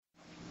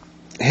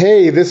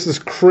Hey, this is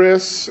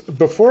Chris.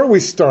 Before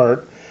we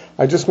start,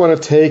 I just want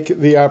to take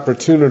the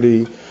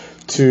opportunity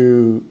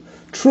to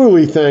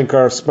truly thank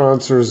our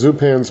sponsor,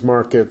 Zupan's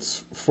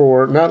Markets,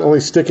 for not only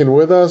sticking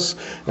with us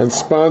and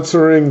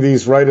sponsoring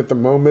these Right at the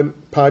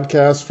Moment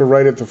podcasts for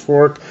Right at the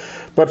Fork,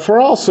 but for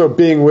also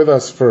being with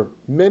us for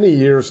many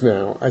years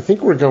now. I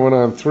think we're going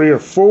on 3 or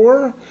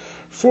 4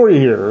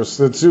 years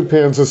that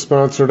Zupan's has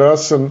sponsored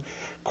us, and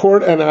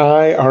Court and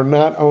I are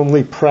not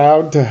only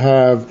proud to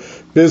have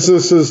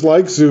businesses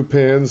like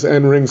Zupan's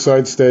and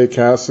RingSide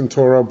SteakHouse and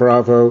Toro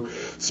Bravo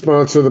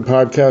sponsor the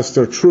podcast.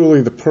 They're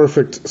truly the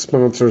perfect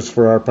sponsors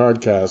for our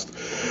podcast.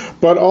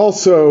 But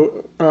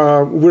also,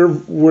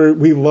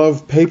 we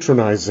love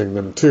patronizing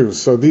them too.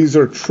 So these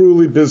are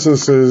truly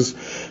businesses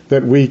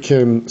that we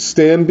can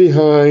stand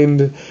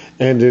behind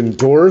and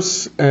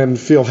endorse and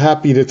feel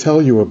happy to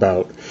tell you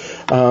about.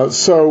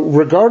 So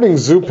regarding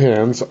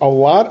Zupan's, a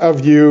lot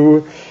of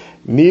you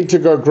need to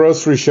go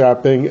grocery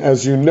shopping.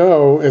 As you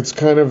know, it's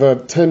kind of a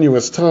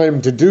tenuous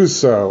time to do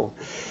so.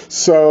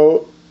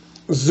 So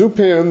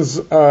Zupan's,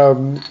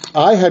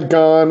 I had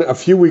gone a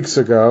few weeks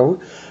ago.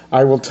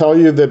 I will tell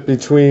you that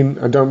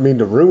I don't mean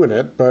to ruin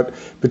it, but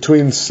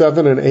between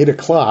 7 and 8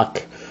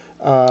 o'clock,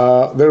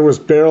 there was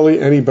barely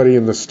anybody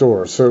in the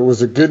store. So it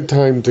was a good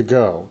time to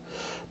go.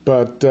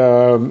 But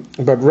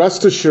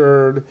rest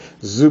assured,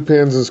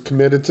 Zupan's is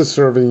committed to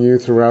serving you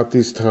throughout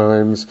these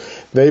times.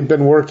 They've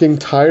been working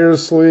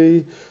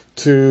tirelessly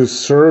to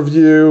serve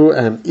you,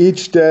 and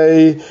each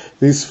day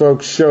these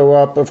folks show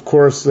up. Of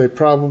course, they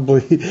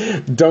probably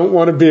don't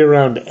want to be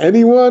around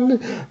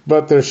anyone,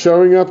 but they're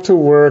showing up to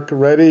work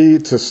ready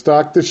to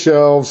stock the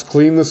shelves,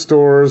 clean the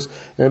stores,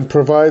 and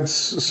provide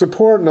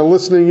support and a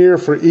listening ear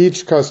for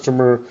each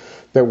customer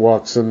that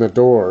walks in the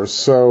doors.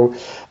 So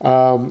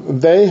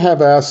they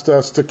have asked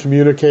us to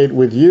communicate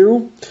with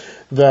you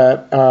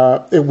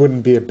that it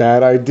wouldn't be a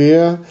bad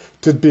idea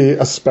to be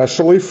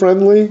especially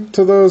friendly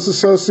to those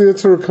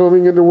associates who are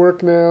coming into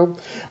work now.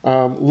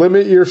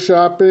 Limit your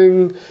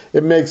shopping.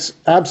 It makes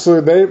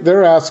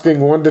they're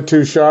asking 1 to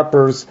 2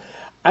 shoppers.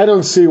 I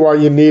don't see why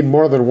you need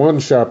more than one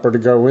shopper to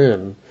go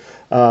in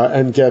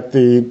and get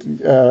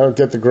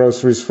the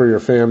groceries for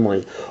your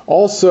family.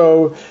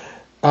 Also,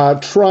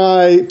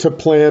 try to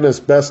plan as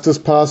best as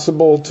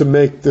possible to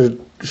make the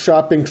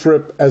shopping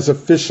trip as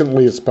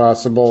efficiently as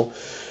possible.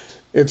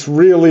 It's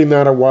really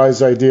not a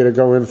wise idea to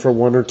go in for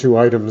 1 or 2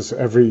 items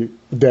every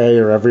day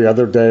or every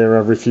other day or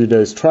every few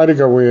days. Try to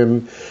go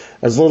in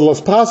as little as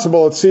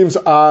possible. It seems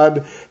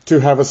odd to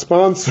have a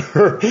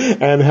sponsor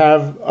and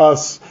have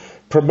us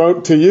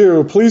promote to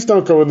you, please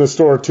don't go in the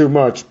store too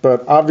much,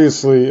 but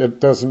obviously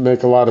it doesn't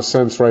make a lot of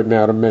sense right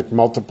now to make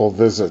multiple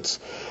visits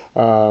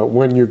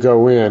when you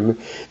go in.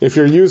 If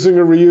you're using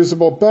a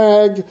reusable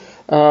bag,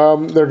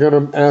 they're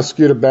going to ask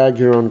you to bag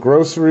your own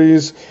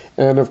groceries.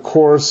 And of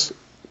course,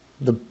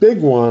 the big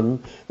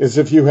one is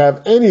if you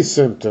have any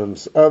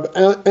symptoms of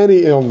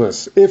any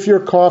illness. If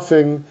you're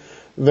coughing,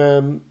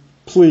 then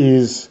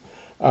please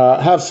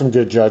have some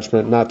good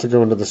judgment not to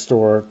go into the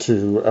store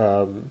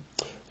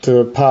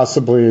to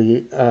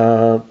possibly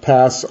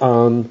pass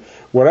on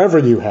whatever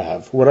you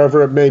have,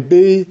 whatever it may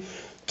be,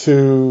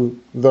 to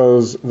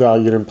those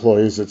valued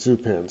employees at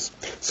Zupan's.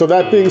 So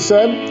that being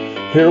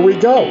said, here we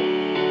go.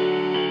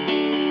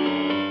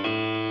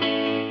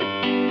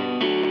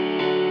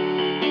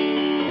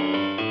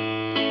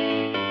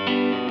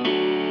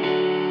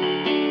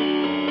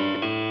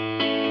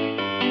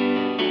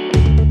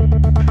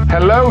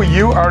 Hello,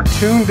 you are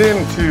tuned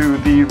in to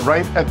the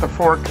Right at the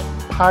Fork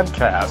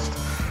podcast,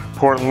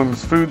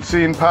 Portland's food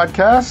scene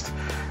podcast,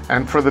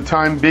 and for the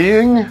time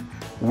being,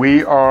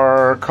 we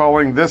are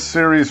calling this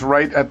series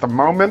Right at the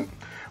Moment,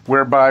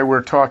 whereby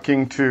we're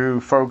talking to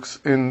folks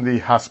in the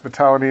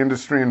hospitality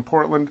industry in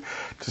Portland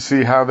to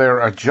see how they're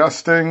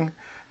adjusting,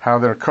 how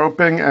they're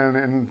coping, and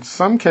in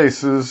some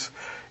cases,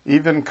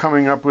 even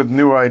coming up with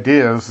new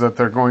ideas that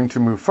they're going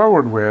to move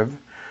forward with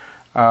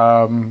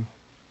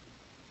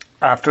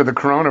after the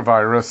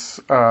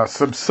coronavirus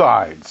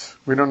subsides.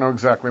 We don't know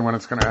exactly when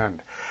it's going to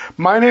end.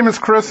 My name is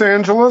Chris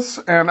Angeles,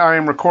 and I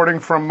am recording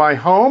from my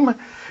home,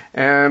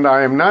 and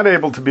I am not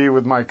able to be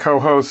with my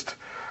co-host,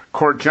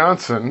 Court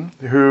Johnson,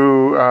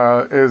 who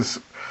is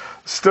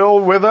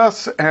still with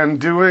us and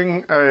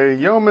doing a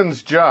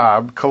yeoman's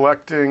job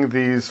collecting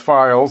these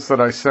files that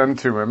I send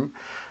to him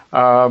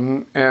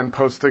and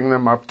posting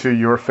them up to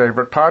your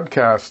favorite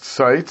podcast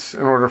sites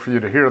in order for you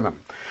to hear them.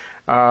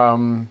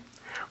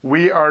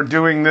 We are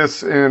doing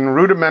this in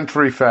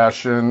rudimentary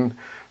fashion.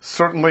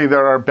 Certainly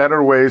there are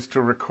better ways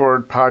to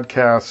record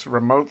podcasts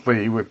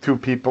remotely with 2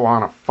 people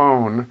on a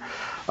phone.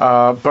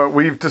 But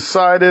we've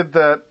decided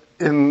that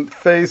in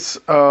face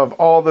of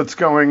all that's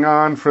going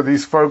on for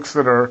these folks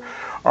that are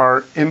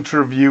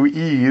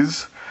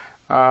interviewees,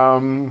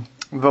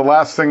 the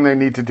last thing they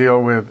need to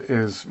deal with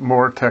is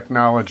more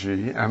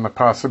technology and the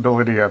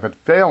possibility of it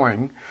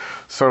failing.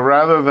 So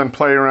rather than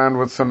play around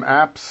with some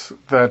apps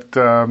that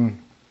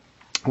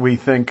we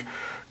think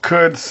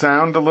could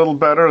sound a little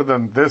better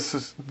than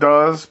this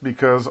does,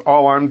 because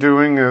all I'm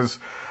doing is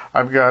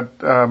I've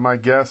got my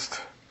guest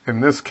In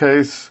this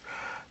case,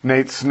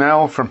 Nate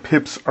Snell from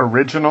Pips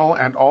Original,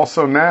 and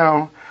also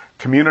now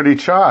Community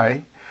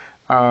Chai,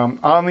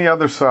 on the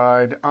other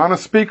side on a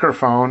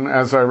speakerphone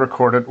as I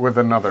record it with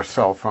another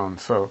cell phone.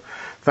 So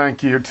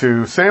thank you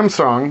to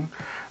Samsung,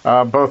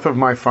 both of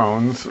my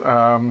phones,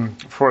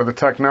 for the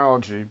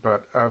technology.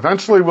 But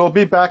eventually we'll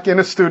be back in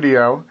a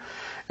studio,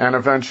 and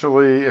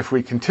eventually, if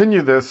we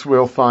continue this,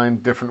 we'll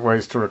find different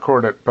ways to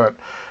record it. But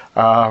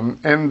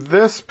in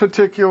this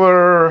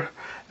particular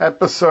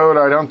episode,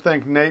 I don't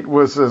think Nate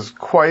was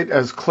quite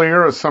as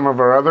clear as some of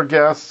our other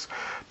guests,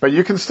 but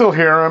you can still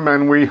hear him,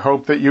 and we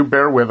hope that you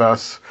bear with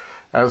us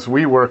as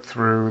we work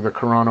through the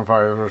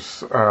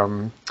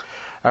coronavirus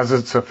as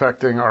it's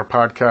affecting our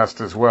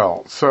podcast as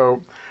well.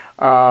 So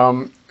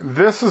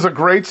this is a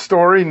great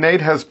story.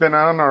 Nate has been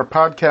on our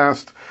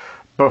podcast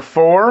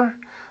before.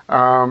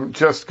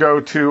 Just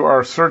go to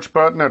our search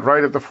button at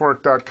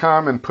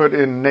rightatthefork.com and put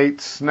in Nate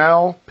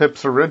Snell,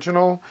 Pips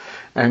Original,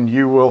 and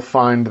you will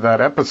find that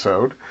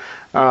episode.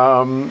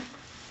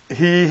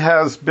 He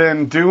has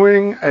been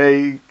doing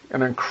an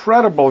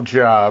incredible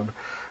job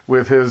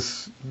with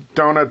his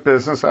donut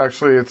business.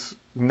 Actually, it's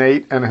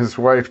Nate and his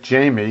wife,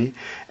 Jamie,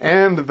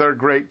 and their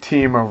great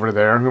team over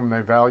there, whom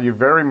they value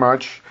very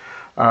much.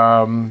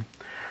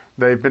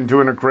 They've been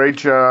doing a great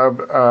job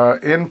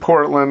in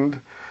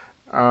Portland,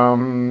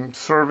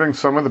 serving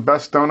some of the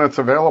best donuts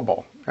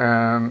available.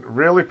 And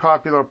really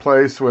popular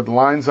place with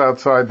lines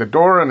outside the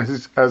door.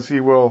 And as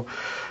he will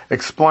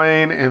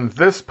explain in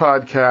this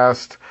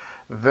podcast,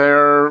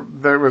 there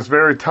was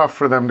very tough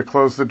for them to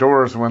close the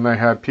doors when they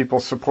had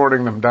people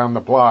supporting them down the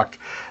block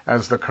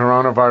as the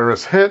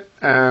coronavirus hit,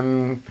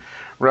 and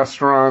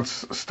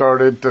restaurants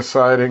started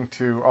deciding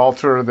to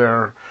alter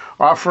their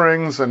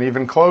offerings and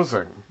even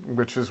closing,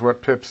 which is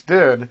what Pips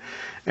did.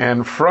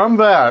 And from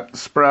that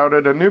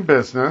sprouted a new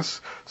business,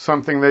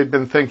 something they'd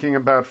been thinking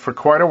about for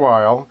quite a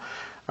while,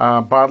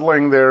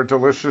 bottling their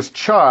delicious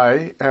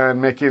chai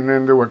and making it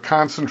into a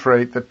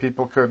concentrate that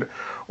people could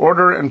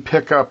order and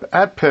pick up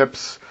at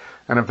Pips.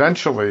 And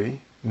eventually,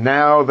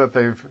 now that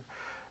they've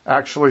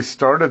actually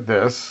started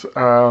this,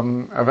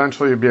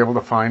 eventually you'll be able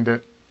to find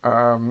it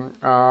in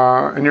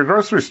your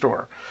grocery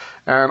store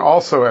and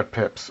also at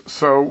Pips.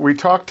 So we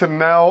talked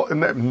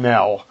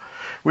to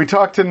We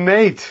talked to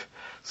Nate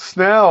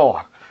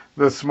Snell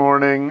this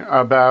morning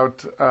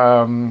about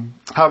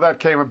how that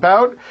came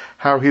about,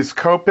 how he's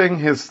coping,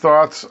 his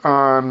thoughts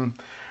on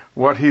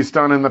what he's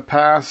done in the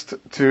past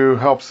to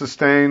help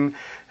sustain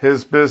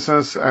his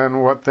business,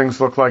 and what things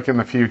look like in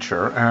the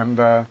future. And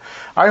I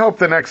hope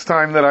the next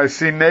time that I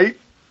see Nate,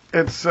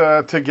 it's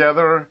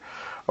together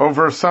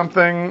over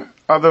something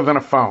other than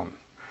a phone.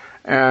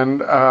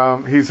 And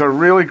he's a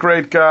really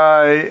great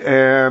guy,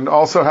 and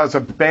also has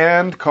a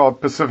band called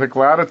Pacific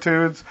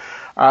Latitudes.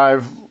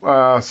 I've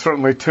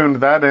certainly tuned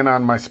that in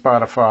on my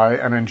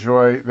Spotify and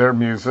enjoy their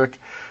music.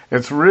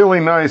 It's really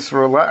nice.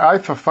 I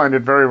find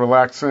it very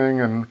relaxing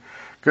and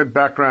good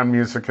background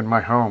music in my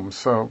home.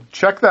 So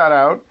check that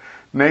out.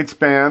 Nate's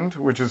band,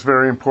 which is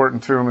very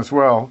important to him as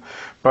well.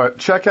 But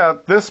check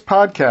out this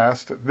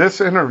podcast, this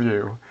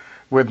interview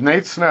with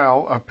Nate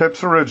Snell of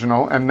Pips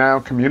Original and now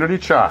Community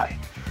Chai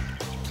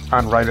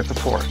on Right at the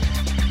Fork.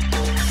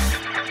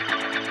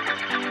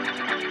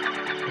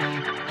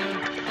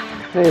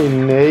 Hey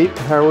Nate,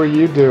 how are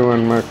you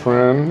doing, my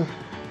friend?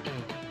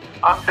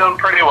 I'm doing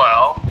pretty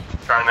well.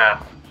 Trying to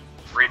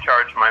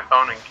recharge my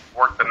phone and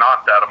work the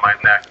knots out of my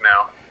neck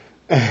now.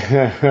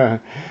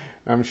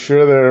 I'm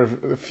sure there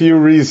are a few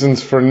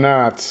reasons for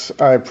knots.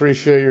 I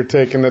appreciate your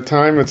taking the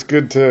time. It's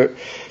good to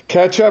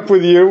catch up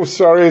with you.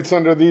 Sorry it's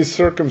under these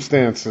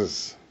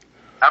circumstances.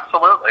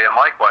 Absolutely, and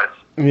likewise.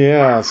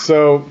 Yeah,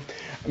 so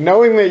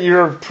knowing that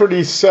you're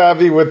pretty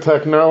savvy with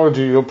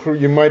technology,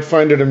 you might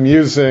find it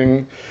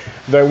amusing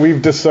that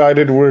we've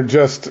decided we're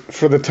just,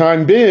 for the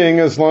time being,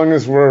 as long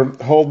as we're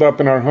holed up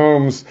in our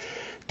homes,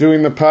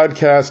 doing the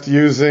podcast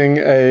using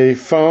a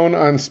phone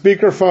on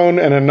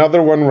speakerphone and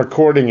another one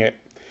recording it.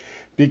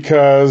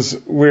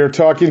 Because we're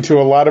talking to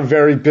a lot of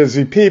very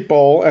busy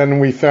people,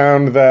 and we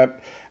found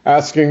that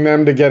asking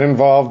them to get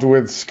involved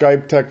with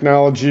Skype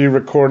technology,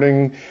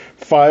 recording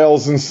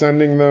files and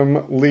sending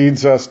them,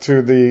 leads us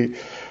to the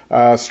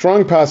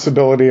strong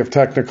possibility of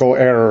technical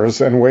errors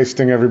and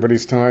wasting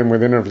everybody's time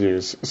with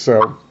interviews.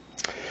 So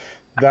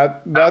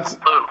that's...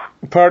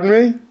 Absolutely. Pardon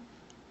me?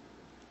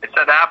 I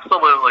said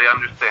absolutely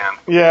understand.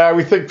 Yeah,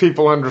 we think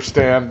people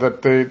understand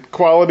that the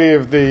quality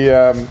of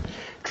the...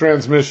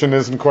 transmission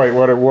isn't quite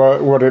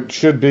what it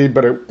should be,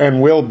 but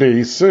and will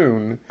be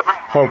soon,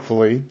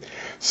 hopefully.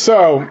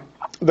 So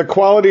the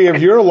quality of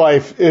your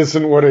life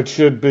isn't what it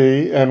should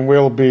be and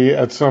will be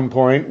at some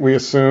point, we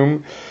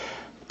assume.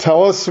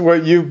 Tell us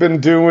what you've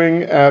been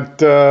doing at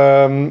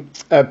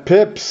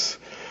Pips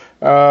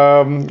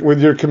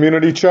with your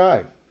community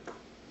chai.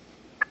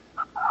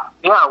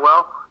 Yeah,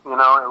 well, it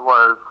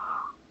was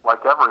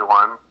like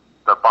everyone.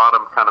 The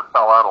bottom kind of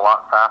fell out a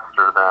lot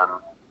faster than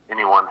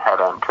anyone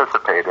had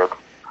anticipated.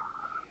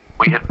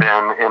 We had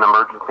been in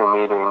emergency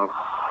meetings,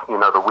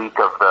 the week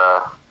of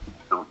the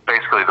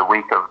 20th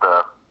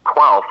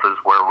 12th is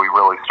where we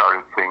really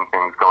started seeing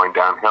things going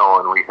downhill,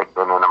 and we had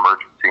been in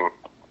emergency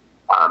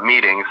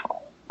meetings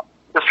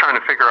just trying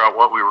to figure out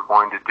what we were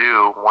going to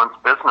do once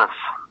business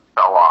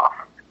fell off.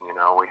 You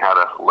know, we had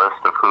a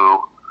list of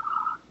who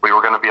we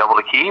were going to be able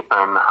to keep,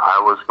 and I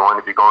was going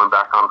to be going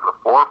back onto the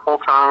floor full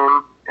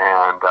time,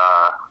 and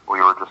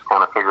we were just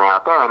kind of figuring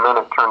out there. And then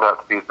it turned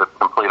out to be the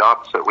complete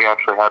opposite. We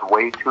actually had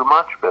way too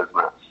much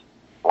business.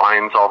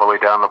 Lines all the way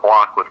down the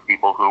block with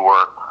people who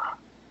were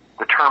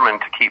determined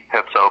to keep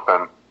Pips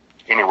open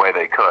any way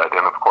they could.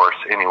 And, of course,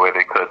 any way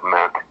they could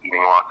meant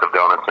eating lots of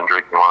donuts and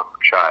drinking lots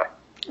of chai.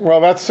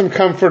 Well, that's some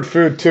comfort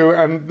food, too.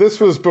 And this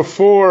was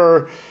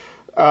before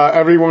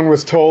everyone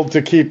was told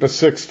to keep a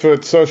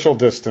 6-foot social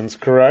distance,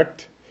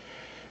 correct?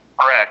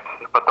 Correct.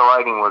 But the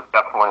writing was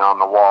definitely on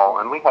the wall.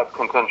 And we had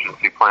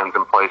contingency plans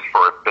in place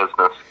for if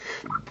business,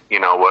 you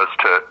know, was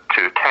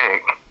to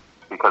tank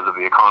because of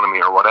the economy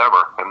or whatever.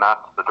 And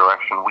that's the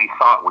direction we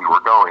thought we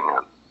were going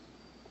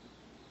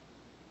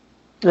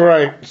in.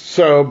 Right.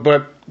 So,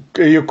 but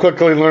you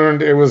quickly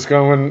learned it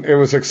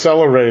was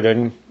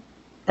accelerating,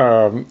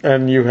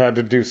 and you had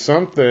to do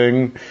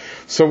something.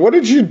 So what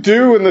did you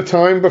do in the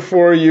time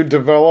before you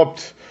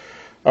developed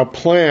a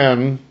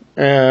plan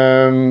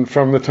and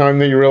from the time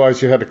that you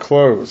realized you had to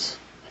close?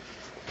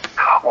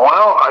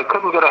 Well, I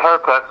couldn't get a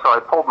haircut, so I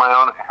pulled my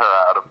own hair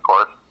out, of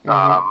course.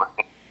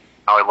 Mm-hmm.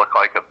 Now I look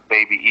like a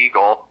baby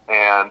eagle.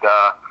 And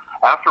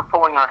after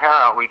pulling our hair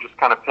out, we just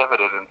kind of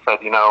pivoted and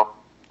said, you know,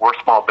 we're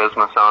small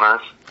business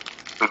owners.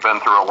 We've been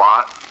through a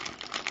lot.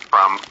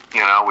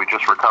 We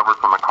just recovered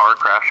from a car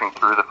crashing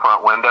through the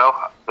front window.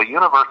 The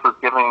universe was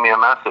giving me a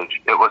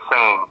message. It was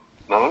saying,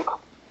 Nate,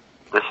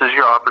 this is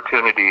your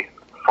opportunity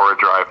for a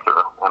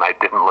drive-thru, and I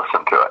didn't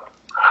listen to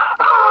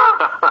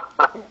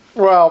it.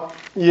 Well,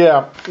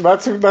 yeah,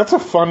 that's a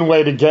fun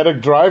way to get a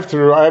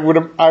drive-thru.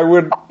 I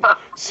would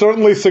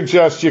certainly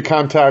suggest you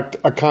contact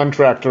a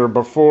contractor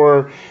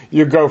before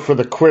you go for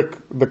the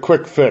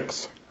quick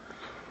fix.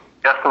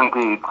 Yes,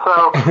 indeed.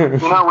 So,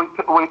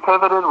 we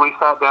pivoted, we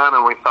sat down,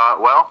 and we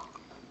thought, well,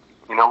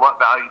 you know, what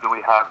value do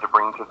we have to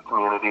bring to the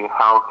community?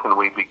 How can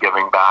we be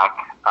giving back?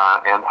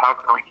 And how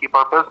can we keep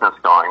our business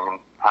going? And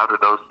how do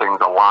those things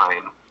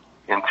align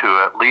into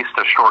at least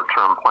a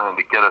short-term plan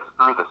to get us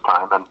through this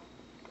time? And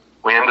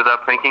we ended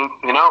up thinking,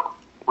 you know,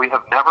 we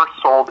have never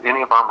sold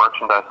any of our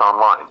merchandise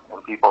online,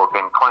 and people have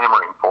been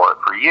clamoring for it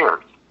for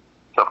years.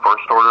 So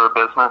first order of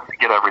business,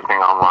 get everything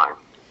online.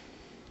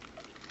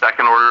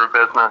 Second order of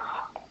business,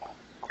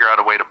 figure out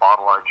a way to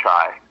bottle our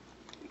chai,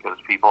 because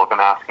people have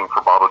been asking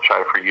for bottled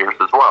chai for years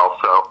as well.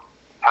 So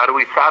how do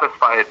we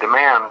satisfy a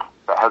demand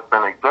that has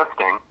been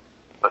existing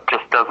but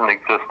just doesn't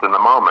exist in the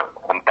moment?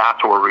 And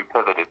that's where we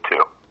pivoted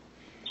to.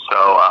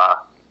 So,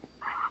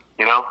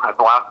 I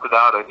blasted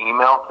out an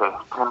email to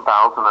 10,000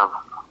 of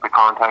the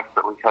contacts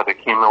that we had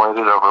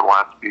accumulated over the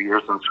last few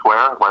years in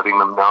Square, letting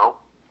them know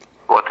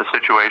what the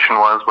situation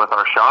was with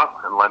our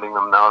shop and letting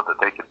them know that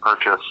they could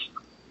purchase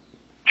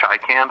chai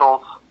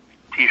candles,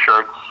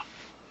 T-shirts,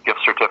 gift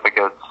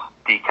certificates,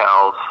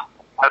 decals,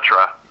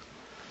 etc.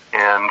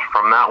 And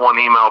from that one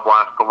email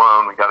blast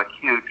alone, we got a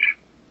huge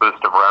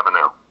boost of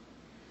revenue.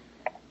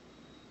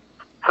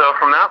 So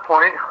from that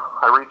point,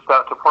 I reached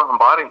out to Portland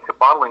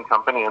Bottling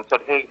Company and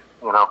said, hey,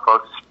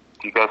 folks,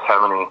 do you guys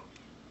have any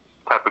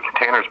type of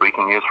containers we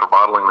can use for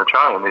bottling the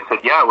chai? And they said,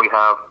 yeah, we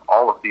have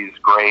all of these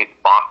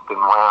great Boston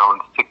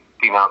round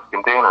 16-ounce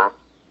containers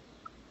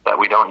that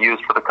we don't use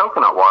for the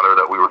coconut water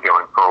that we were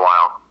doing for a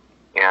while.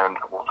 And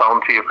we'll sell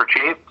them to you for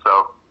cheap.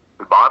 So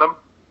we bought them.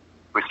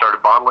 We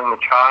started bottling the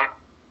chai.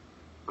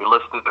 We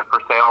listed it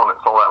for sale, and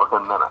it sold out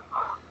within minutes.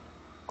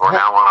 We're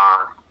now on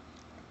our...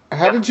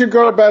 How did you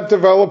go about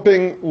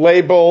developing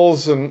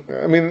labels? And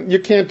I mean,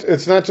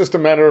 it's not just a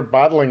matter of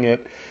bottling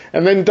it.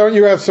 And then don't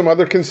you have some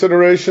other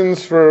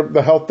considerations for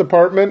the health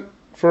department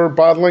for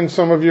bottling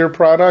some of your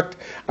product?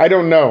 I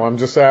don't know. I'm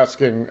just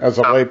asking as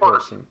a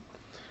layperson.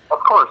 Of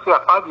course,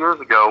 yeah. 5 years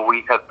ago,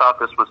 we had thought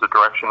this was the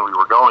direction we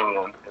were going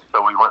in. And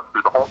so we went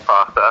through the whole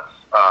process,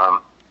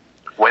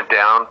 went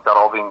down, got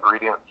all the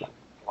ingredients,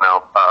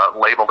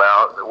 labeled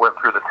out, went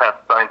through the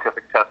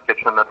scientific test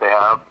kitchen that they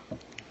have.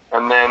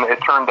 And then it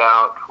turned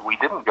out we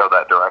didn't go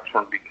that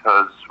direction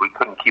because we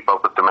couldn't keep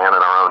up with demand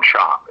in our own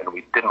shop, and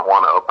we didn't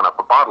want to open up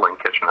a bottling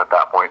kitchen at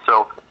that point.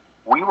 So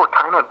we were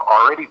kind of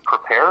already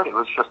prepared. It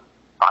was just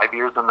 5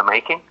 years in the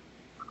making.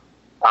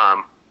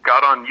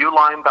 Got on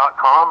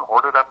uline.com,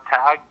 ordered up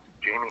tags.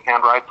 Jamie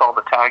handwrites all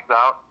the tags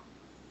out,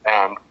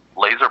 and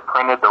laser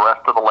printed the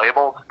rest of the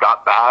labels,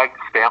 got bags,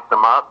 stamped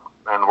them up,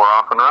 and we're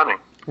off and running.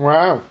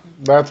 Wow,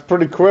 that's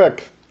pretty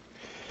quick.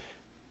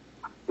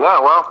 Yeah,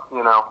 well,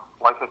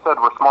 like I said,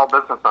 we're small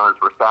business owners.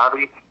 We're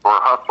savvy. We're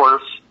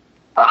hustlers.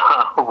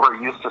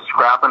 We're used to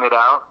scrapping it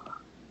out.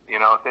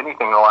 If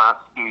anything, the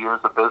last few years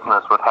of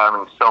business with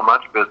having so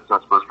much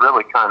business was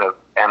really kind of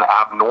an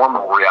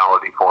abnormal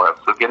reality for us.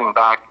 So getting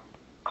back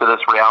to this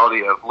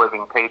reality of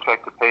living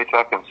paycheck to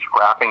paycheck and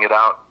scrapping it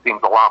out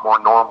seems a lot more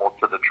normal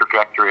to the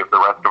trajectory of the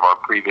rest of our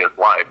previous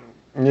life.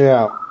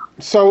 Yeah.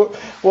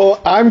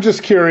 Well, I'm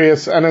just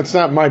curious, and it's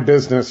not my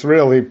business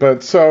really,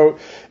 but so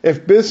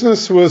if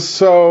business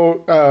was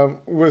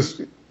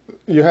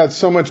you had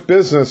so much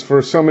business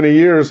for so many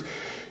years,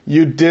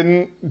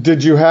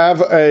 did you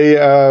have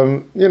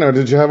a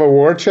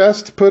war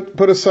chest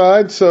put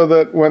aside so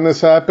that when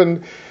this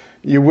happened,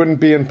 you wouldn't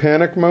be in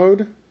panic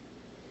mode?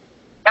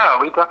 Yeah,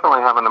 we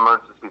definitely have an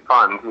emergency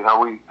fund. We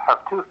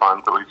have two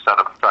funds that we've set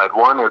up aside.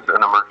 One is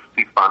an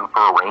emergency fund for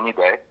a rainy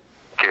day,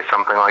 in case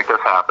something like this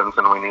happens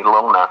and we need a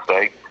little nest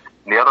egg.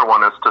 And the other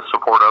one is to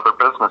support other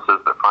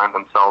businesses that find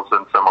themselves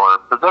in similar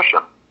position.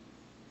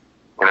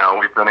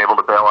 We've been able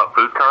to bail out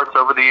food carts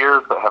over the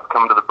years that have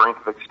come to the brink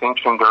of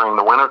extinction during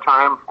the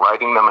wintertime,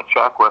 writing them a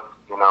check with,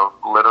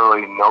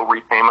 literally no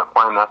repayment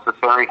plan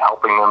necessary,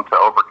 helping them to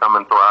overcome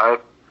and thrive.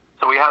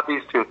 So we had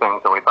these two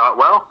things, and we thought,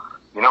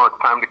 it's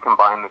time to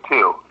combine the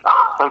two.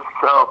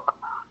 So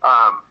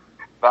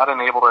that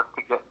enabled us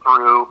to get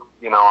through,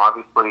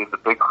 obviously the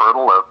big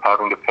hurdle of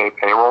having to pay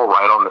payroll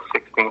right on the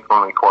 16th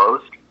when we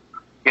closed.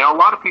 A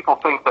lot of people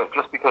think that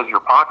just because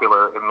you're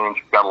popular, it means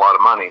you've got a lot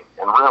of money.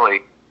 And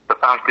really, the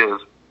fact is,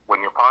 when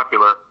you're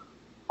popular,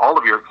 all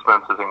of your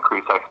expenses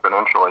increase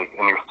exponentially,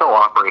 and you're still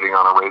operating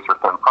on a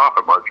razor-thin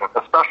profit margin,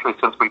 especially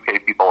since we pay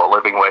people a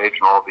living wage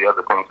and all the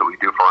other things that we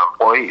do for our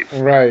employees.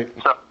 Right.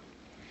 So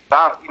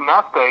that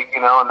nest egg,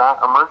 and that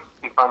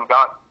emergency fund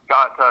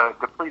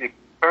got depleted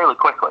fairly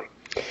quickly.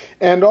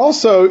 And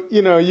also,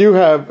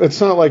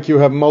 it's not like you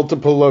have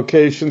multiple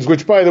locations,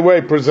 which, by the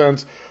way,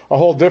 presents a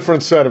whole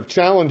different set of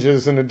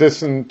challenges in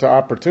addition to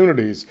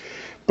opportunities.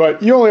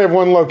 But you only have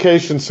one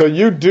location, so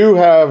you do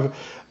have,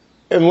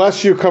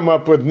 unless you come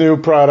up with new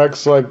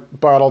products like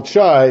bottled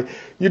chai,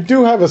 you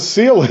do have a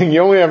ceiling.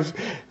 You only have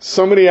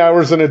so many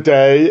hours in a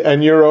day,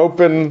 and you're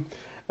open.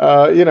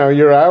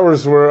 Your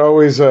hours were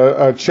always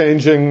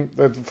changing.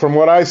 From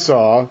what I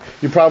saw,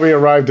 you probably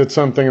arrived at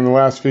something in the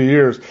last few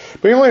years.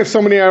 But you only have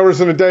so many hours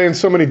in a day and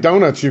so many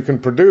donuts you can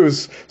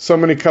produce, so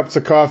many cups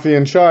of coffee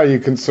and chai you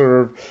can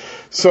serve.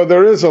 So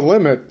there is a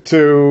limit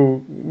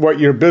to what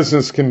your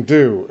business can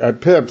do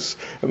at Pips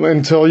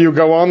until you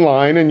go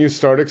online and you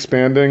start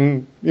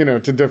expanding, to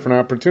different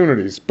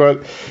opportunities.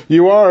 But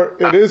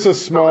it is a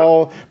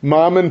small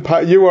mom and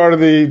pop. You are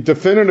the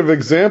definitive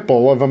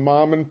example of a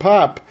mom and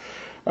pop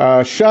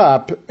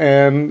shop,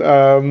 and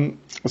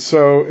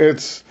so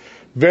it's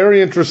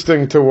very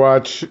interesting to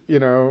watch,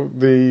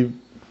 the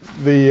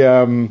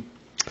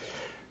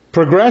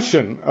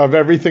progression of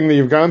everything that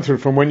you've gone through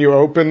from when you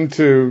opened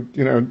to,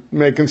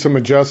 making some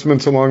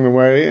adjustments along the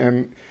way,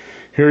 and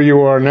here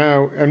you are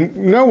now. And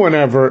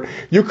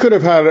you could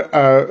have had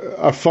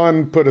a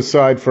fund put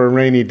aside for a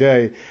rainy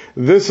day.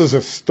 This is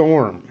a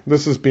storm.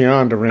 This is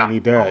beyond a rainy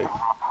day.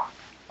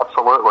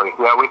 Absolutely.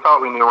 Yeah, we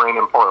thought we knew rain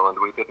in Portland.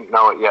 We didn't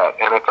know it yet.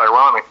 And it's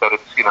ironic that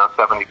it's,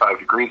 75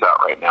 degrees out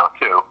right now,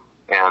 too.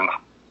 And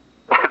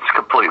it's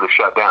completely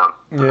shut down.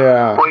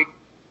 Yeah.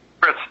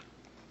 Chris,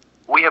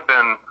 we have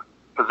been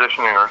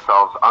positioning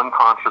ourselves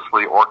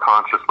unconsciously or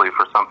consciously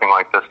for something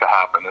like this to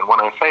happen. And when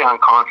I say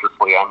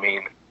unconsciously, I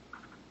mean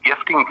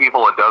gifting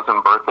people a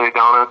dozen birthday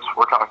donuts.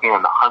 We're talking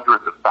in the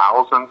hundreds of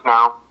thousands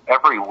now.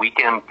 Every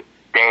weekend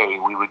day,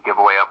 we would give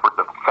away upwards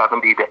of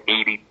 70 to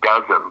 80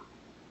 dozen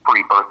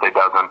free birthday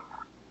dozen.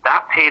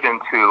 That paid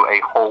into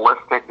a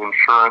holistic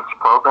insurance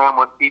program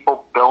with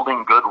people,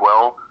 building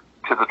goodwill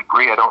to the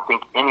degree I don't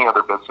think any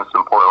other business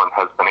in Portland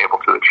has been able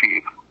to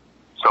achieve.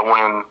 So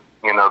when,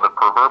 the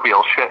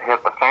proverbial shit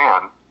hit the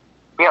fan,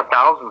 we had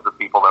thousands of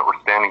people that were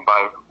standing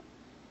by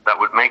that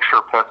would make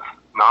sure Pips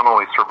not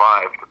only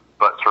survived,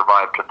 but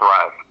survived to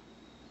thrive.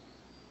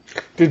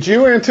 Did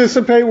you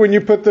anticipate when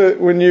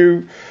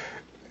you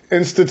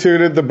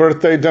instituted the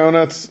birthday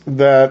donuts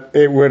that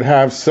it would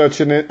have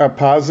such a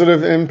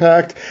positive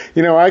impact?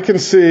 I can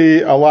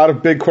see a lot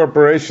of big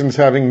corporations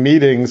having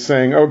meetings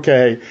saying,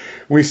 okay,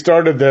 we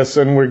started this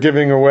and we're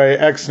giving away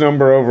X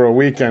number over a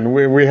weekend.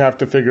 We have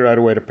to figure out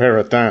a way to pare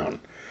it down.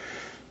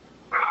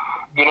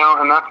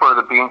 And that's where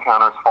the bean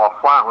counters fall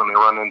flat when they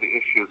run into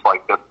issues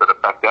like this that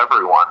affect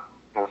everyone,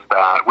 is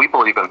that we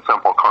believe in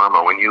simple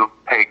karma. When you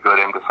pay good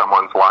into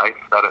someone's life,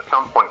 that at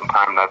some point in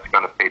time that's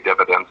going to pay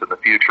dividends in the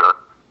future.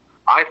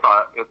 I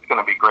thought it's going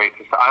to be great.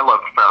 I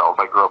loved Farrell's.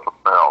 I grew up with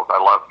Farrell's.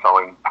 I loved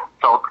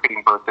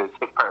celebrating birthdays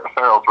at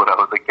Farrell's when I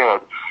was a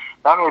kid.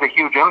 That made a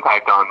huge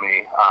impact on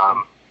me.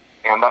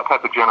 And that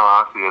type of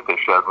generosity that they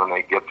showed when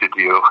they gifted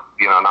you,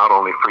 not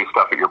only free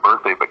stuff at your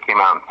birthday, but came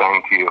out and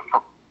sang to you.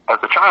 As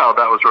a child,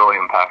 that was really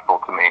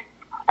impactful to me.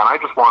 And I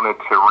just wanted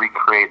to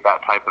recreate that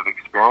type of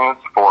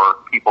experience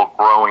for people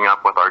growing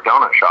up with our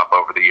donut shop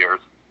over the years,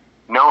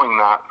 knowing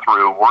that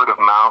through word of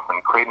mouth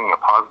and creating a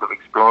positive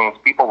experience,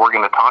 people were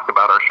going to talk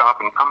about our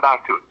shop and come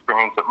back to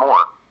experience it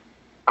more.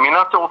 I mean,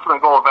 that's the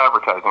ultimate goal of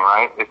advertising,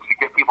 right? It's to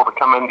get people to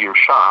come into your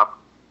shop,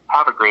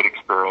 have a great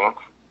experience,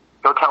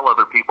 go tell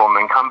other people, and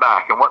then come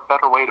back. And what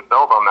better way to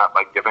build on that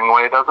by giving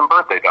away a dozen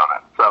birthday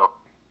donuts? So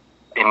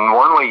in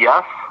one way,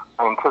 yes,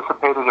 I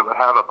anticipated it would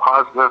have a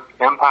positive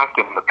impact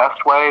in the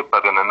best way,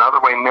 but in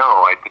another way, no,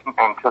 I didn't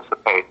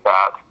anticipate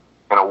that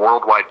in a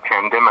worldwide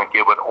pandemic,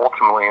 it would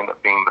ultimately end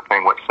up being the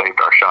thing which saved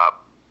our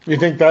shop. You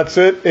think that's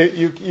it?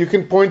 You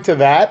can point to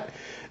that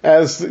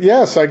as,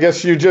 yes, I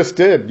guess you just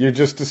did. You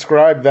just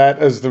described that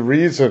as the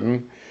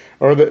reason,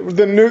 or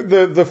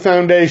the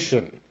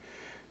foundation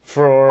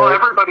for. Well,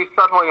 everybody's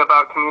suddenly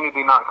about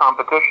community, not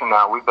competition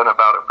now. We've been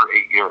about it for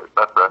 8 years.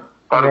 That is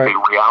a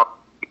reality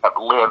we have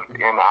lived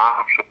in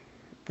action.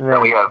 Right.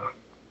 That we have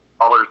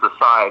dollars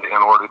aside in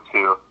order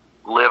to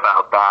live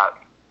out that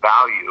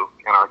value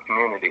in our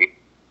community.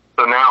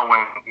 So now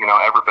when,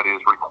 everybody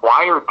is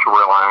required to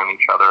rely on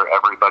each other,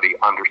 everybody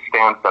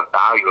understands the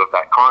value of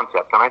that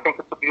concept. And I think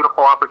it's a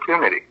beautiful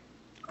opportunity.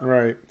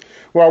 Right.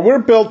 Well,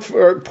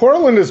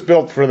 Portland is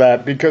built for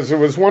that, because it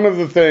was one of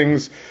the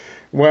things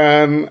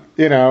when,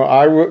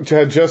 I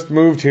had just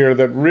moved here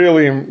that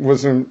really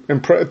was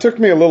impressed. It took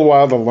me a little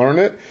while to learn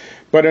it,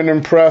 but it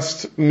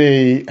impressed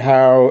me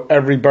how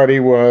everybody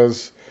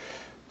was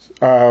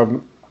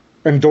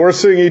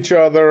endorsing each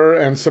other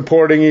and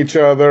supporting each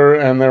other,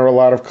 and there were a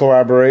lot of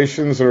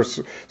collaborations, or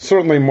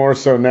certainly more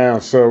so now.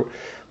 So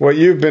what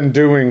you've been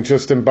doing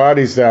just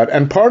embodies that.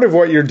 And part of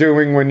what you're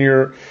doing when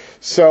you're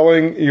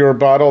selling your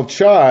bottled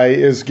chai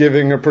is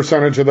giving a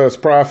percentage of those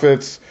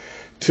profits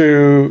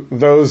to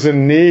those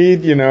in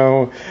need.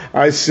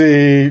 I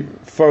see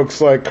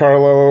folks like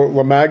Carlo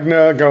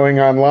Lamagna going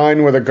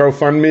online with a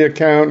GoFundMe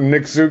account, and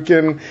Nick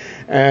Zupan,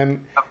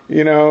 and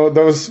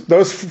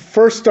those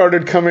first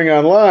started coming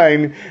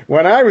online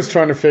when I was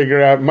trying to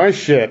figure out my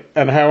shit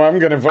and how I'm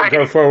going to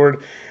go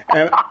forward.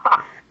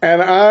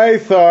 And I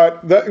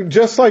thought, that,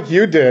 just like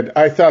you did,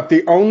 I thought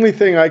the only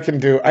thing I can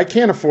do, I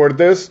can't afford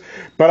this,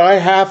 but I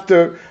have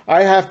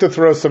to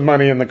throw some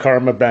money in the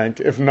karma bank,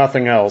 if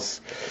nothing else.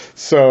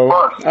 So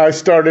I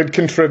started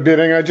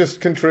contributing. I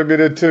just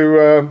contributed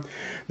to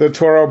the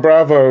Toro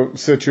Bravo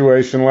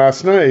situation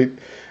last night,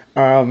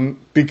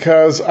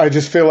 because I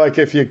just feel like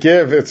if you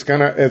give, it's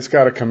got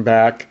to come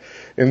back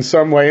in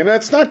some way. And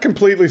that's not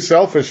completely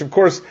selfish. Of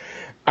course,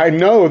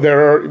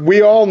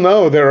 we all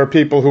know there are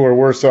people who are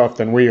worse off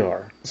than we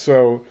are.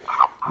 So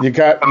you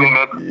got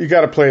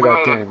to play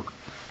that game.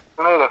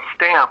 We made a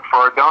stamp for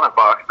our donut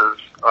boxes.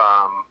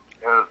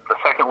 It was the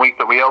second week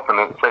that we opened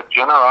it. It said,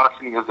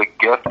 "Generosity is a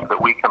gift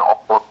that we can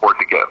all afford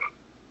to give."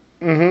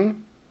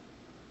 Mm-hmm.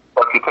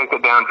 But if you take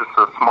it down just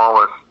to the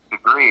smallest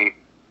degree,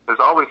 there's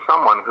always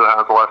someone who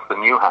has less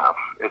than you have.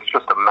 It's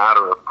just a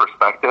matter of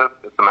perspective.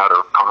 It's a matter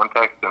of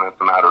context, and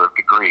it's a matter of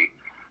degree.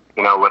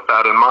 With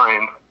that in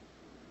mind,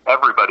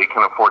 everybody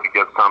can afford to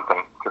give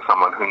something to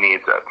someone who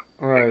needs it.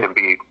 Right. It can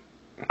be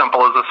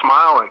simple as a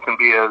smile. It can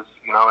be as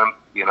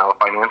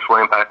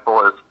financially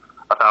impactful as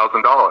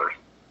 $1,000.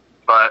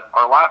 But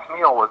our last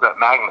meal was at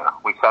Magna.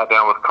 We sat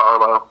down with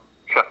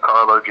Chef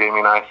Carlo, Jamie,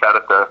 and I sat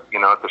at the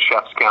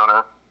chef's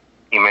counter.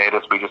 He made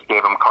us. We just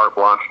gave him carte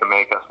blanche to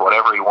make us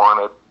whatever he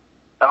wanted.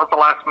 That was the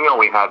last meal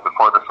we had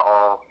before this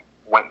all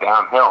went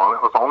downhill, and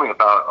it was only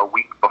about a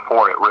week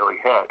before it really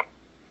hit.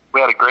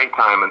 We had a great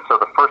time, and so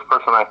the first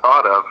person I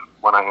thought of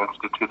when I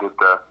instituted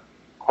the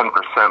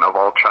 10% of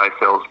all chai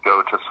sales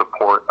go to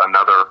support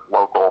another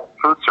local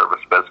food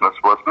service business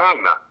was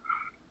Magna.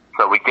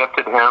 So we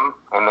gifted him,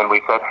 and then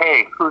we said,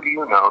 "Hey, who do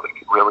you know that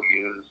could really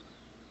use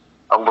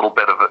a little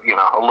bit of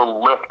a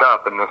little lift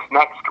up in this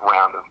next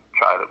round of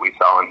chai that we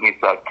sell?" And he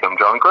said, "Kim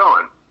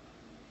Jong-Grillin."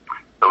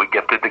 So we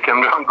gifted to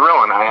Kim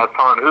Jong-Grillin. I asked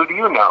Han, "Who do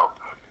you know?"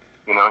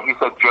 He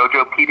said,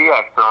 "JoJo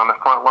PDX are on the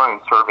front line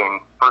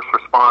serving first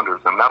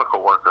responders and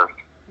medical workers."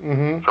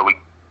 Mm-hmm. So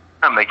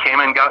they came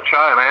in, got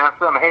chai, and I asked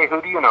them, "Hey,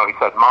 who do you know?" He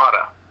said,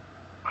 "Mata."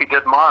 We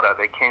did Mata.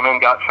 They came in,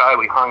 got chai,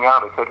 we hung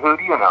out. I said, "Who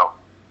do you know?"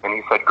 And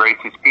he said,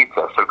 "Gracie's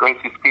Pizza." So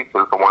Gracie's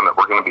Pizza is the one that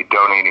we're going to be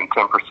donating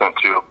 10%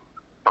 to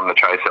from the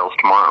chai sales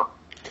tomorrow.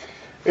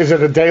 Is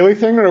it a daily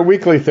thing or a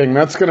weekly thing?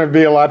 That's going to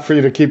be a lot for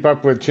you to keep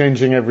up with,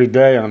 changing every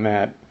day on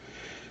that.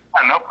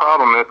 Yeah, no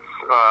problem.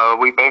 It's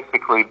we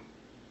basically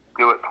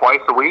do it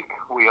twice a week.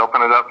 We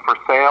open it up for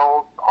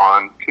sales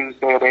on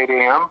Tuesday at 8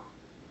 a.m.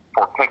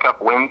 for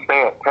pickup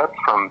Wednesday at Pips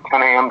from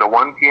 10 a.m. to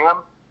 1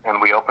 p.m. And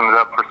we open it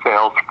up for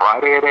sales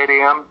Friday at 8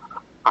 a.m.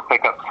 for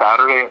pickup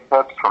Saturday at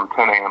Pips from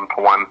 10 a.m.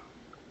 to 1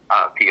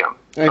 p.m.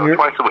 So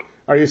twice a week.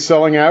 Are you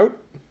selling out?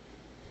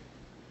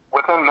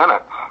 Within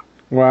minutes.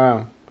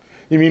 Wow.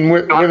 You mean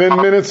within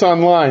minutes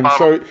online?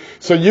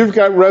 So you've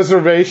got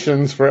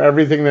reservations for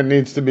everything that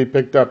needs to be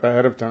picked up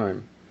ahead of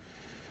time.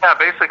 Yeah,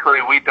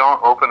 basically we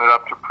don't open it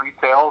up to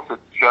pre-sales.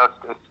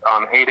 It's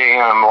on 8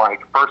 a.m.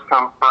 like first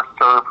come, first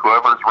serve.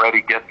 Whoever's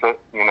ready gets it.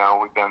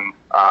 We've been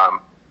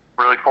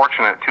really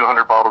fortunate.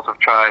 200 bottles of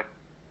chai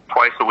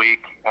twice a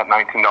week at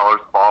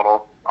 $19 a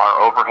bottle.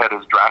 Our overhead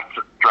is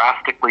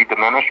drastically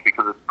diminished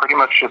because it's pretty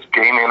much just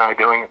Jamie and I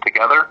doing it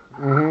together.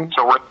 Mm-hmm.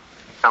 So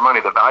our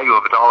money, the value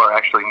of $1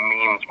 actually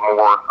means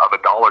more of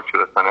 $1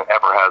 to us than it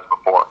ever has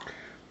before.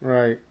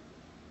 Right.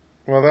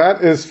 Well,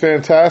 that is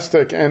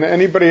fantastic. And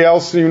anybody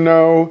else in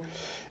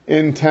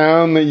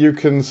town that you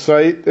can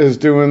cite is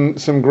doing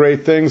some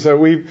great things.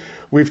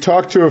 We've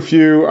talked to a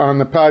few on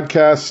the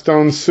podcast.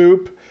 Stone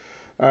Soup,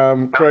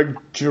 Craig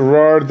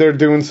Gerard, they're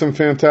doing some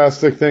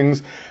fantastic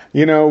things.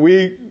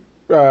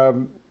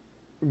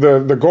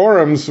 the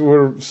Gorhams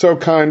were so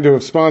kind to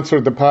have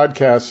sponsored the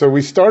podcast. So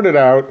we started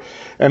out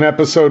an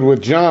episode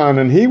with John,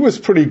 and he was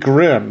pretty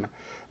grim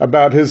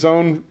about his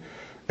own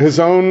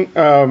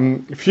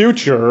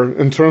future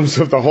in terms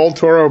of the whole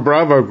Toro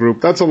Bravo group.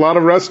 That's a lot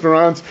of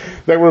restaurants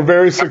that were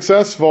very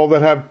successful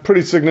that have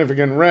pretty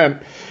significant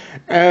rent.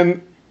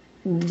 And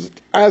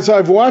as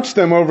I've watched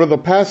them over the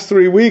past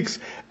 3 weeks,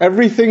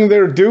 everything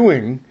they're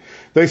doing,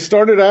 they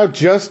started out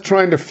just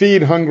trying to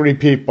feed hungry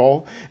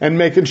people and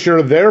making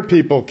sure their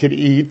people could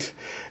eat.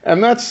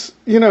 And that's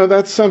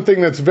something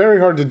that's very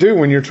hard to do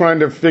when you're trying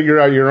to figure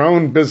out your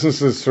own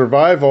business's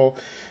survival.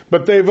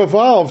 But they've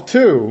evolved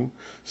too.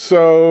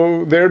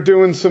 So they're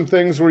doing some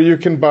things where you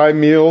can buy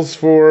meals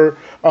for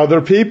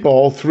other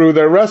people through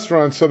their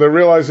restaurants. So they're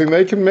realizing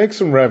they can make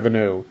some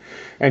revenue.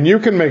 And you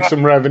can make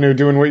some revenue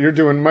doing what you're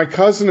doing. My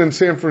cousin in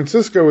San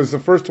Francisco was the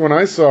first one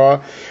I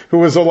saw who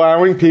was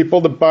allowing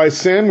people to buy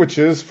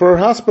sandwiches for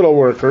hospital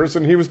workers,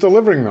 and he was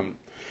delivering them.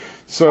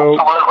 So,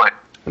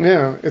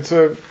 yeah, it's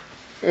a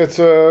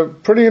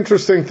pretty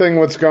interesting thing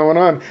what's going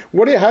on.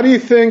 How do you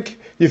think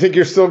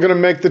you're still going to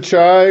make the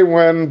chai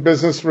when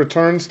business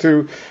returns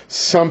to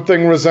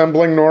something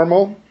resembling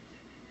normal?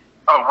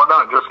 Oh, we're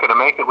not just going to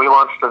make it. We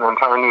launched an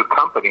entire new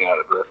company out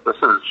of this.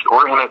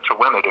 We're in it to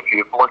win it. If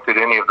you've looked at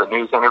any of the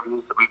news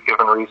interviews that we've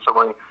given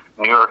recently,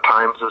 New York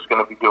Times is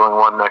going to be doing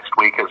one next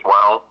week as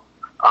well.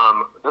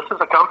 This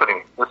is a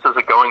company. This is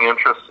a going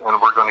interest,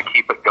 and we're going to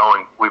keep it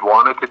going. We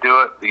wanted to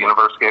do it. The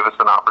universe gave us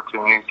an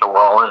opportunity, so we're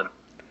all in.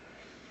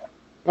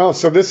 Oh,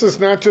 so this is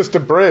not just a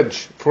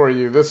bridge for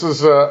you. This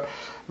is a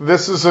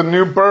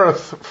new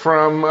birth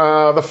from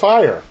the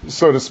fire,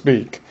 so to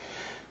speak.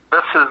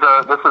 This is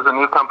a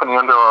new company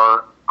under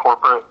our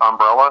corporate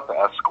umbrella, the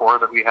S Corps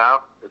that we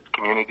have. It's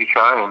Community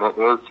Chai, and it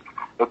is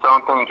its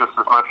own thing just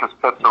as much as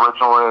Pips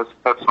Original is.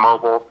 Pips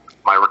Mobile,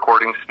 my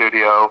recording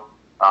studio,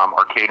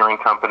 our catering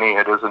company.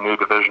 It is a new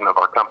division of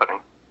our company.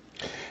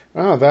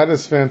 Oh, that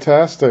is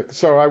fantastic.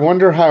 So I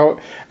wonder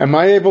am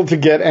I able to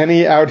get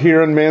any out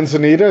here in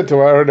Manzanita,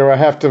 or do I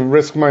have to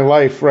risk my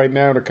life right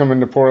now to come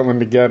into Portland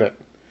to get it?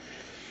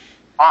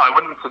 I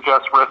wouldn't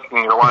suggest risking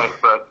your life,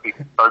 but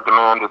because our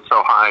demand is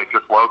so high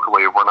just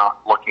locally, we're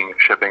not looking at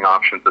shipping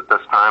options at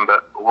this time,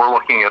 but we're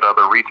looking at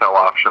other retail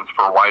options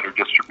for a wider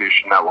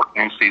distribution network.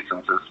 New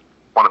Seasons is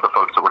one of the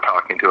folks that we're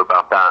talking to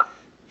about that.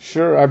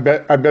 Sure. I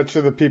bet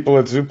you the people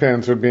at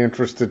Zupan's would be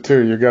interested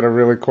too. You got a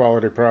really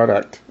quality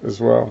product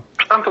as well.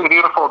 Something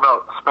beautiful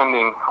about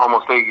spending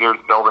almost 8 years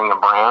building a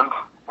brand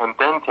and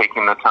then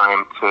taking the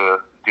time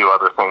to do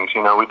other things.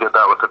 You know, we did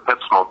that with the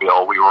Pips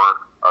Mobile. We were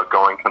a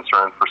going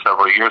concern for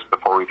several years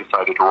before we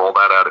decided to roll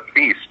that out at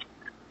Feast.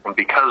 And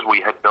because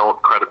we had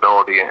built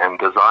credibility and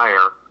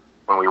desire,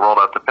 when we rolled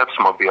out the Pips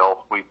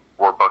Mobile, we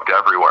were booked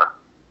everywhere.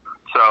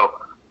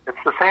 So it's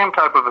the same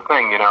type of a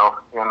thing, you know.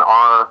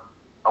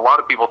 A lot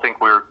of people think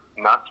we're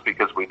nuts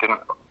because we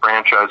didn't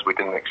franchise, we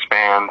didn't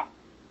expand,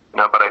 you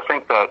know. But I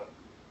think that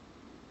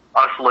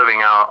us living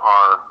out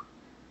our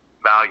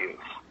values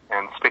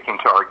and sticking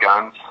to our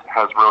guns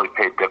has really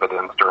paid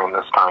dividends during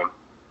this time.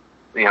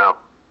 You know,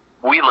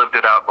 we lived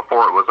it out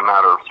before it was a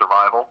matter of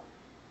survival,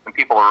 and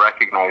people are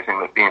recognizing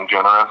that being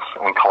generous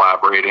and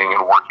collaborating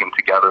and working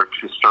together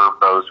to serve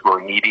those who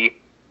are needy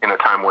in a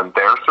time when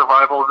their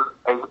survival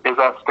is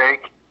at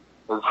stake,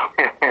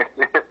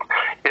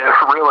 it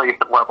really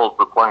levels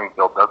the playing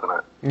field, doesn't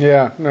it?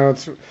 Yeah, no,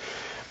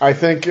 I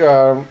think,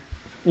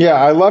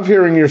 I love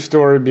hearing your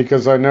story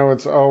because I know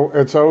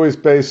it's always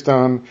based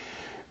on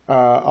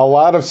a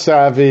lot of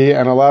savvy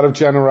and a lot of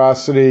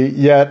generosity,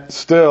 yet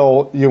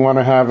still you want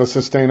to have a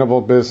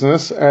sustainable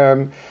business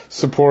and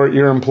support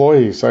your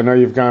employees. I know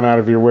you've gone out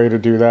of your way to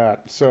do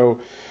that.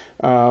 So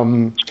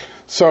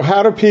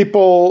how do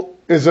people,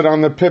 is it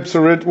on the Pips,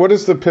 what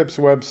is the Pips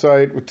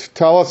website?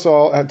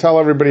 Tell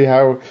everybody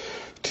how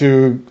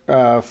to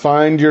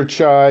find your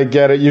chai,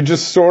 get it. You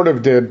just sort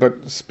of did,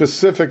 but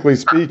specifically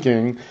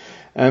speaking.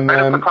 And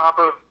right then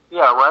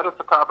right at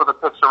the top of the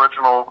Pips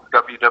Original,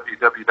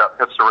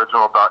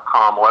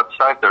 www.pipsoriginal.com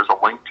website, there's a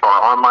link to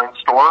our online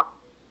store.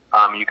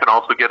 You can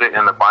also get it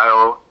in the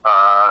bio,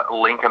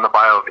 link in the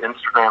bio of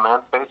Instagram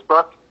and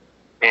Facebook.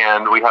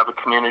 And we have a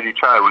Community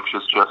Chai, which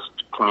is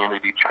just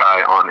Community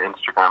Chai on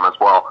Instagram as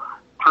well.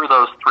 Through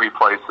those three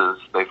places,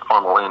 they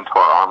funnel into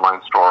our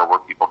online store where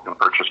people can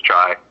purchase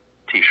chai,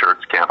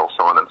 T-shirts, candles,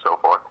 so on and so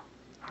forth.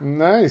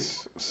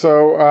 Nice.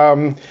 So,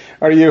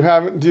 do you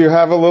have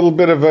a little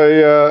bit of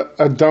a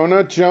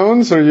donut,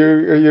 Jones? Are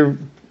you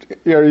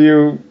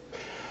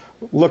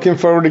looking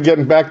forward to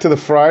getting back to the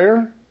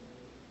fryer?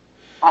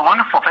 The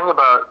wonderful thing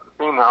about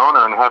being the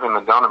owner and having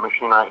the donut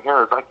machine right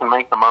here is I can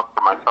make them up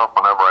for myself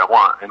whenever I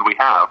want, and we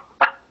have.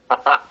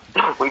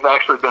 We've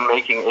actually been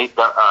making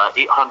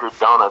 800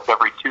 donuts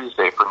every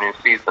Tuesday for New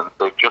Seasons.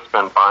 They've just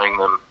been buying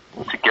them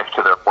to gift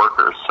to their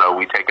workers, so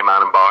we take them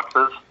out in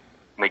boxes.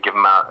 They give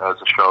them out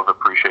as a show of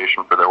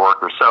appreciation for their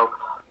workers. So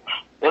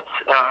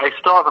I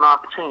still have an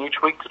opportunity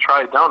each week to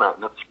try a donut,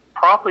 and it's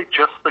probably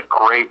just the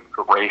great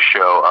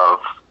ratio of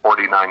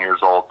 49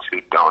 years old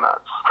to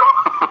donuts.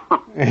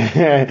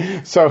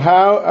 So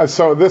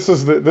this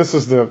is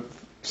the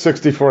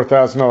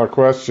 $64,000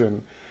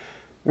 question,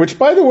 which,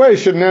 by the way,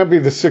 should now be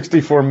the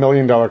 $64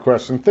 million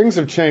question. Things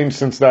have changed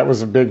since that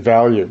was a big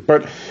value.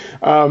 But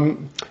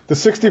the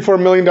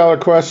 $64 million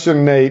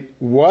question, Nate,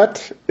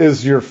 what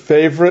is your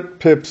favorite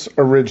Pips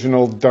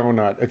Original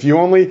donut? If you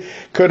only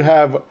could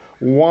have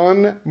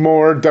one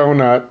more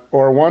donut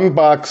or one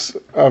box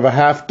of a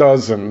half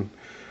dozen,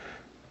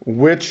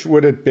 which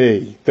would it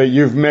be that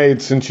you've made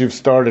since you've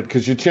started?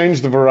 Because you change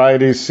the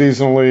varieties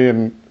seasonally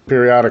and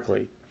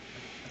periodically.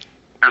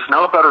 There's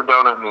no better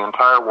donut in the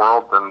entire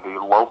world than the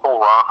local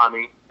raw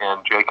honey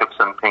and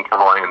Jacobson pink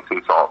Himalayan sea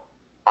salt.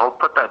 I'll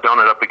put that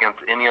donut up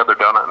against any other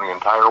donut in the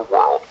entire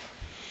world.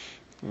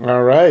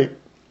 All right.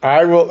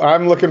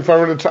 I'm looking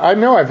forward to I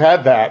know I've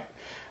had that.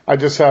 I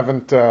just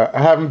haven't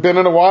been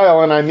in a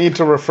while, and I need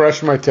to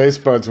refresh my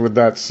taste buds with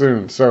that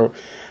soon. So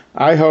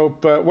I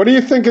hope, what do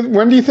you think,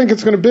 when do you think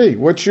it's going to be?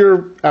 What's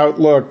your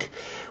outlook?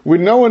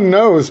 No one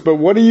knows, but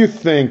what do you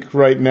think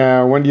right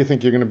now? When do you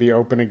think you're going to be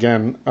open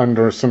again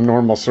under some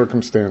normal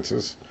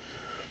circumstances?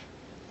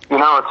 You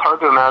know, it's hard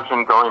to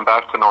imagine going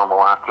back to normal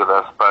after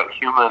this, but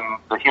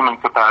the human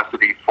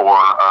capacity for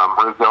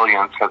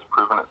resilience has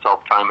proven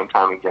itself time and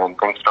time again.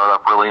 Things start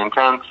off really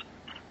intense,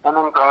 and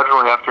then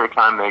gradually after a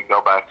time they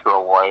go back to a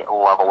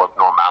level of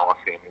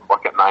normalcy. I mean,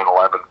 look at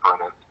 9/11,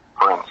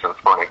 for instance,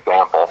 for an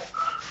example.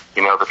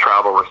 You know, the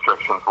travel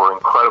restrictions were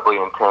incredibly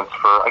intense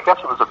for, I guess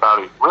it was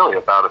about a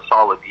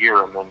solid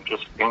year, and then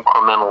just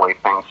incrementally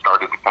things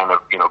started to kind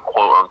of,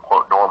 quote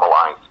unquote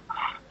normalize.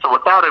 So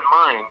with that in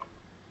mind,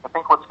 I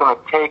think what's going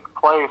to take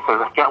place is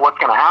what's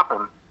going to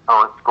happen,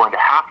 or it's going to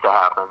have to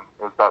happen,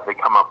 is that they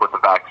come up with a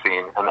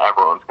vaccine and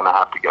everyone's going to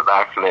have to get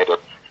vaccinated.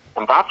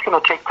 And that's going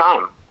to take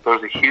time.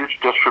 There's a huge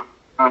distribution,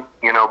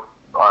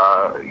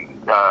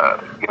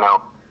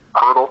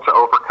 hurdle to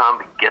overcome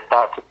to get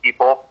that to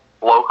people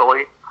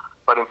locally.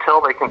 But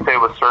until they can say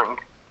with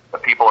certainty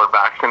that people are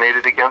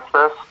vaccinated against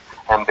this,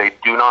 and they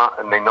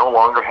no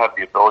longer have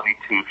the ability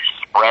to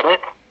spread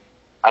it,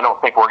 I don't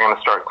think we're going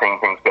to start seeing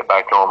things get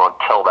back to normal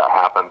until that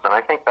happens. And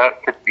I think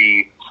that could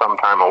be some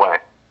time away.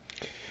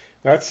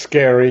 That's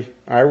scary.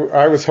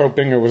 I was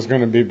hoping it was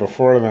going to be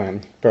before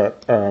then.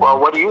 But well,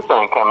 what do you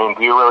think? I mean,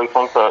 do you really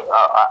think that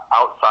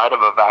outside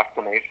of a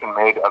vaccination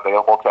made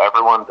available to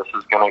everyone, this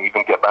is going to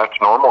even get back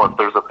to normal if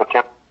there's a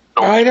potential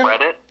to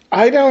spread it?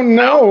 I don't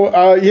know.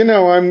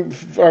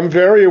 I'm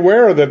very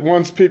aware that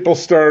once people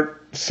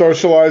start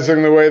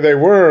socializing the way they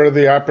were,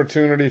 the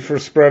opportunity for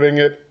spreading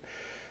it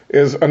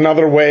is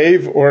another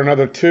wave or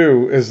another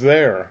two is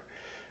there.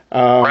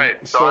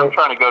 Right. So I'm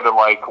trying to go to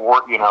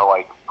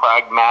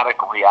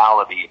pragmatic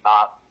reality,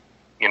 not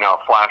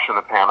flash in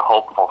the pan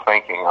hopeful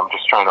thinking. I'm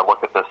just trying to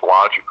look at this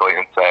logically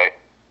and say,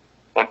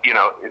 and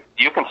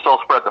you can still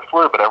spread the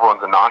flu, but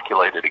everyone's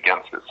inoculated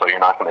against it, so you're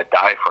not going to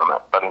die from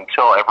it. But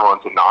until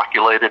everyone's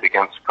inoculated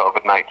against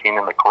COVID-19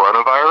 and the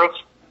coronavirus,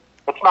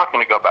 it's not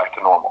going to go back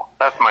to normal.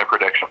 That's my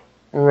prediction.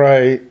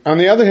 Right. On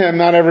the other hand,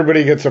 not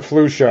everybody gets a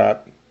flu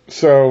shot,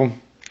 so.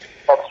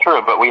 That's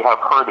true, but we have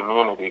herd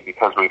immunity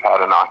because we've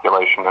had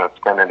inoculation and it's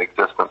been in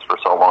existence for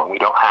so long. We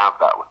don't have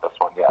that with this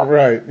one yet.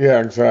 Right. Yeah.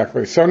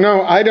 Exactly. So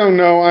no, I don't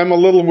know. I'm a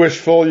little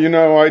wishful.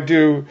 I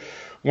do.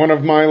 One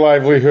of my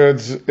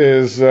livelihoods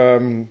is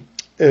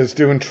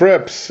doing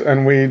trips,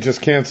 and we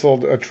just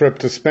canceled a trip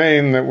to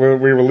Spain that we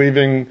were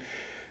leaving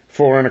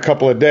for in a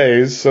couple of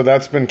days. So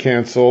that's been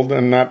canceled,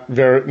 and not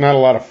a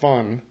lot of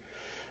fun.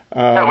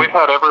 Yeah, we've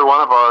had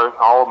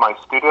all of my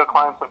studio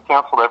clients have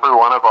canceled. Every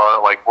one of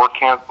our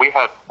we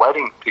had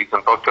wedding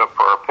season booked up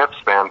for our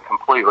Pips band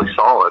completely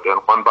solid, and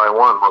one by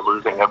one we're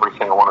losing every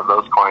single one of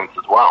those clients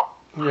as well.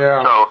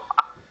 Yeah. So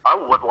I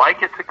would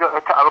like it to go.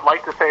 I would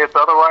like to say it's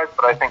otherwise,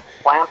 but I think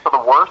plan for the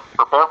worst,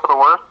 prepare for the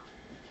worst,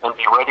 and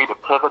be ready to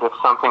pivot if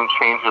something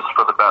changes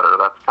for the better.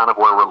 That's kind of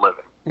where we're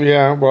living.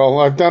 Yeah, well,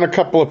 I've done a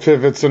couple of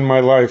pivots in my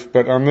life,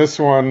 but on this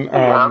one,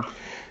 a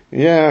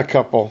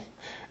couple.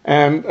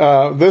 And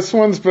this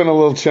one's been a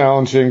little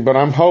challenging, but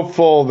I'm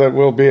hopeful that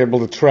we'll be able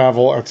to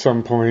travel at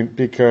some point,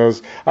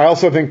 because I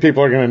also think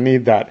people are going to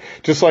need that.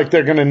 Just like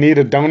they're going to need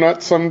a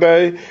donut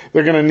someday,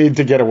 they're going to need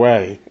to get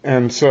away.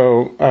 And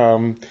so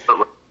I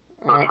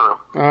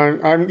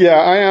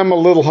am a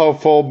little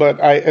hopeful, but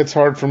it's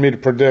hard for me to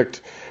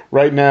predict.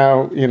 Right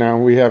now,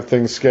 we have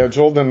things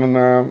scheduled, and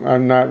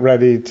I'm not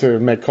ready to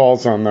make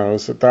calls on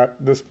those at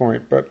this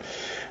point. But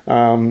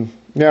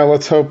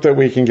let's hope that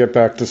we can get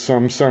back to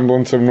some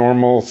semblance of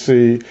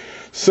normalcy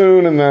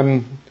soon, and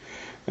then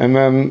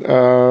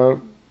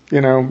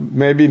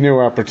maybe new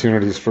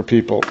opportunities for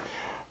people.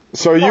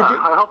 So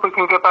I hope we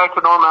can get back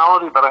to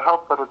normality, but I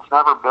hope that it's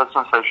never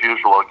business as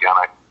usual again.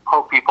 I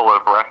hope people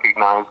have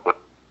recognized the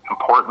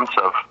importance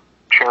of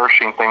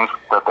cherishing things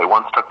that they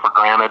once took for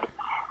granted,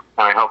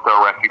 and I hope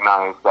they'll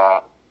recognize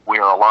that we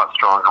are a lot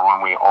stronger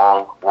when we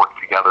all work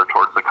together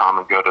towards the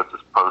common good, as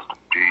opposed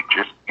to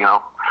just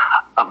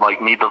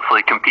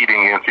needlessly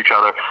competing against each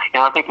other.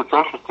 I think it's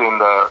interesting,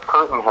 the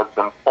curtain has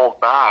been pulled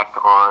back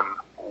on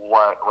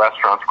what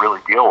restaurants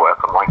really deal with,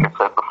 and like I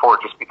said before,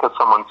 just because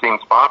someone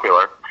seems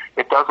popular,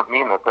 it doesn't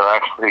mean that they're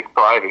actually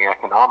thriving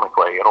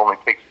economically. It only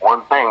takes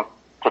one thing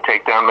to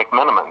take down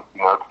McMiniman,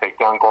 to take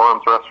down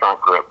Gorham's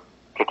Restaurant Group,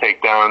 to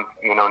take down,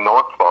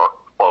 North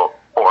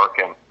Fork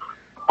and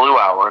Blue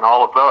Hour and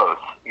all of those.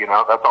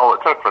 That's all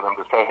it took for them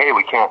to say, hey,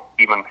 we can't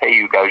even pay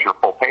you guys your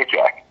full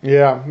paycheck.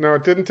 Yeah, no,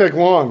 it didn't take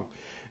long.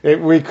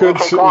 We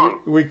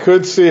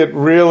could see it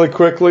really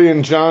quickly,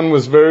 and John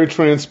was very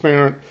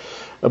transparent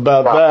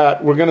about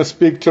that. We're going to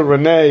speak to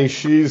Renee.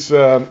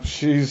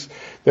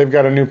 They've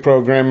got a new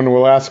program, and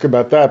we'll ask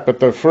about that. But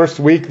the first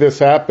week this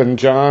happened,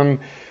 John,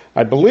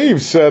 I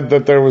believe, said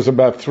that there was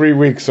about 3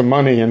 weeks of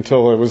money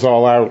until it was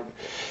all out.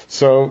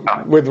 So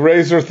with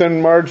razor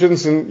thin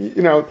margins, and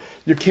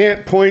you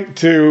can't point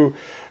to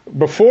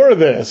before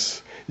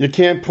this. You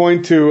can't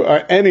point to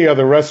any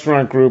other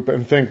restaurant group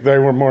and think they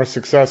were more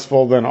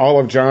successful than all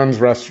of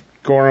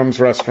Gorham's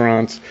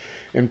restaurants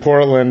in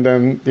Portland.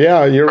 And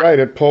yeah, you're right.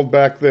 It pulled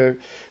back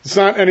it's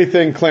not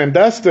anything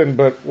clandestine,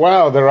 but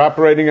wow, they're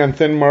operating on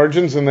thin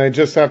margins and they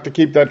just have to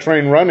keep that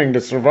train running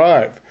to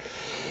survive.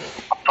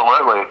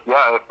 Absolutely.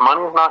 Yeah. If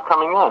money's not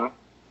coming in,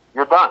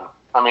 you're done.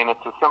 I mean,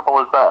 it's as simple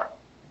as that.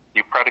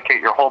 You predicate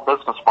your whole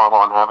business model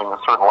on having a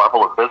certain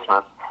level of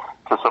business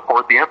to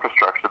support the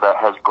infrastructure that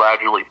has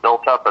gradually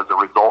built up as a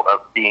result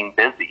of being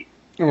busy.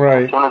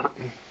 Right. As soon as it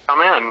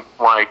come in,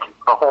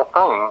 the whole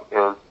thing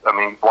is,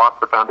 you've lost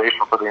the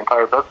foundation for the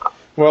entire business.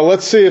 Well,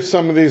 let's see if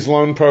some of these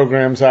loan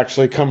programs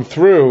actually come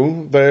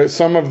through.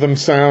 Some of them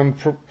sound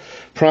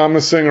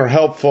promising or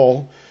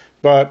helpful,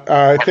 but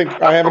I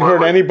think I haven't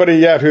heard anybody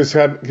yet who's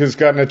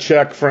gotten a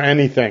check for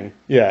anything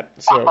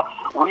yet. So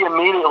we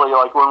immediately,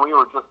 when we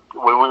were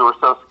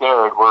so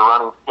scared,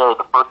 running scared,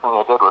 the first thing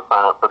I did was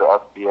sign up for the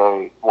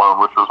SBA loan,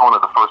 which was one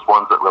of the first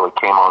ones that really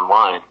came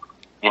online,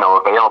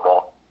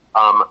 available.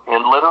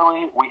 And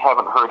literally, we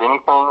haven't heard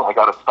anything. I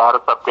got a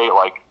status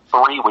update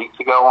 3 weeks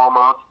ago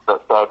almost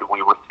that said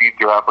we received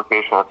your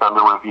application. It's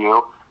under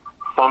review.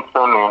 Since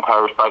then, the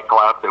entire site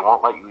collapsed. They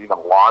won't let you even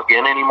log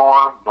in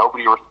anymore.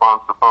 Nobody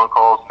responds to phone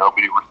calls.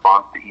 Nobody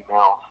responds to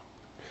emails.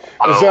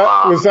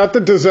 Was that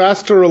the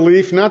disaster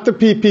relief, not the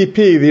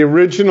PPP, the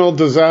original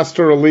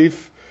disaster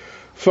relief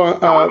fund?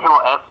 The original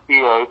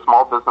SBA,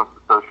 Small Business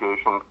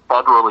Association,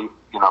 federally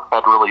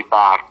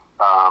backed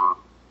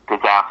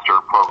disaster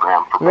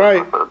program for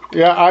businesses. Right.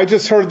 Yeah, I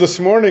just heard this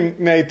morning,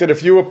 Nate, that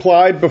if you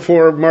applied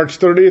before March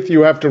 30th,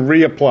 you have to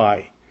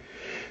reapply.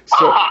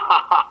 So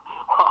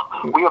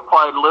we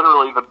applied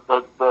literally we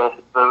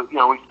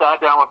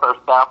sat down with our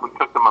staff, we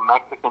cooked them a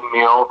Mexican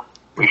meal,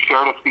 we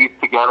shared a feast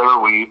together,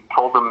 we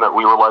told them that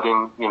we were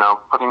putting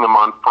them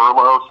on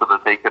furlough so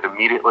that they could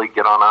immediately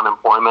get on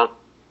unemployment,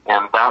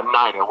 and that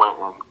night I went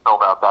and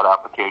filled out that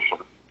application.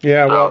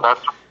 Yeah, so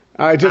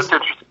that's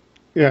interesting.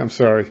 Yeah, I'm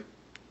sorry.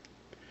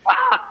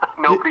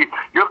 Nobody,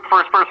 you're the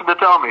first person to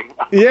tell me.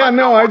 Yeah,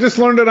 no, I just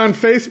learned it on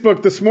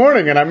Facebook this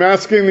morning, and I'm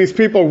asking these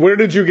people, where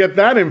did you get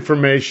that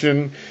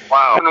information?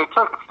 Wow. And it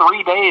took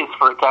 3 days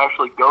for it to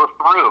actually go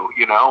through,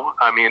 it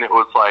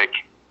was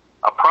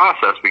a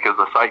process because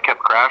the site kept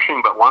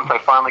crashing, but once I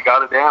finally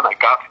got it in, I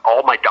got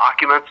all my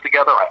documents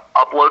together, I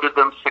uploaded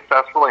them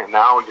successfully, and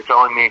now you're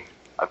telling me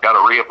I've got to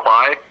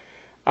reapply?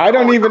 I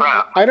don't even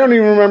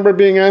remember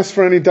being asked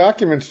for any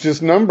documents,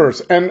 just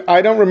numbers. And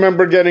I don't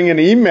remember getting an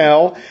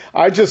email.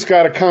 I just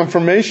got a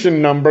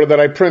confirmation number that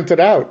I printed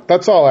out.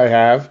 That's all I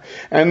have.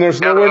 And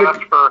there's nowhere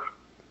to...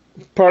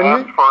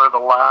 Pardon me?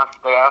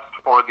 They asked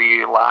for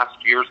the last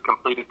year's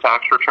completed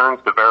tax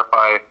returns to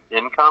verify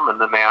income,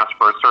 and then they asked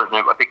for a certain,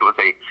 I think it was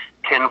a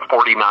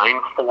 1049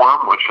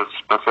 form, which is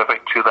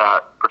specific to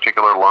that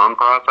particular loan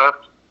process.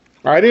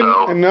 I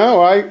didn't.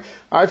 No, I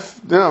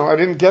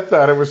didn't get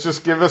that. It was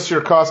just give us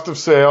your cost of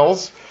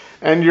sales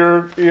and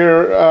your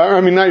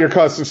not your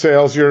cost of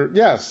sales,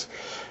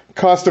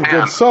 cost of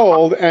goods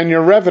sold and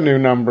your revenue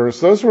numbers.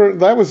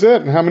 That was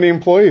it. And how many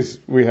employees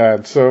we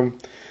had. So,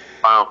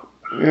 wow.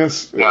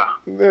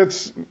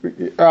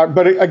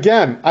 But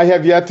again, I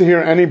have yet to hear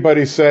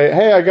anybody say,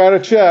 "Hey, I got a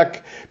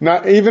check."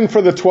 Not even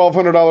for the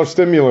 $1,200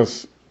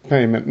 stimulus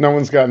payment. No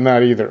one's gotten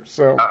that either.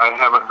 So I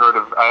haven't heard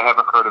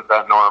of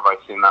that, nor have I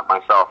seen that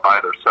myself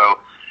either. So,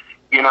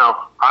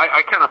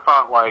 I kind of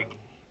thought,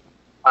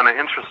 on an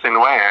interesting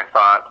way, I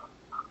thought,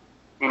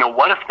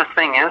 what if the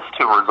thing is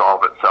to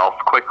resolve itself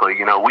quickly?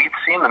 We've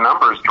seen the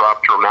numbers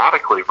drop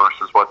dramatically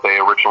versus what they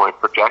originally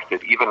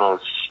projected. Even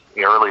as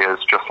early as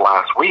just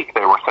last week,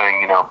 they were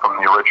saying, from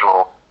the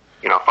original,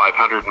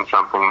 500 and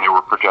something, they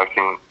were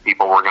projecting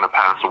people were going to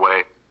pass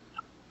away.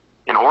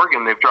 In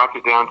Oregon, they've dropped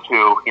it down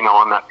to,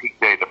 on that peak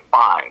day to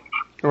 5.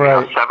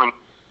 Right.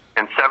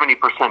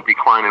 70%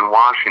 decline in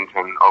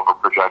Washington over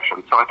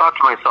projection. So I thought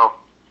to myself,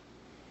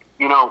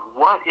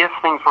 what if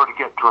things were to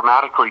get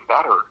dramatically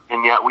better,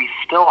 and yet we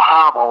still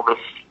have all these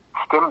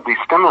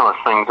stimulus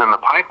things in the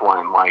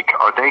pipeline?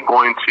 Are they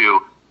going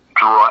to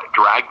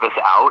drag this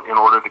out in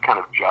order to kind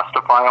of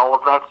justify all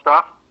of that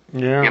stuff?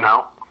 Yeah.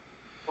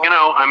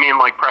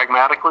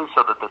 Pragmatically,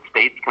 so that the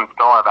states can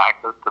still have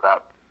access to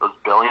those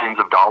billions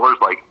of dollars,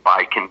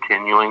 by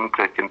continuing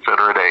to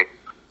consider it a,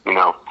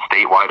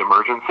 statewide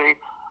emergency.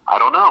 I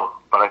don't know,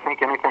 but I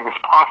think anything is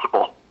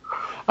possible.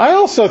 I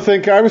also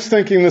think, I was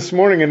thinking this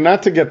morning, and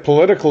not to get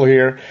political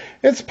here,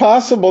 it's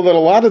possible that a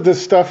lot of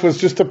this stuff was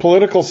just a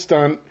political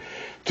stunt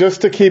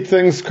just to keep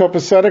things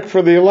copacetic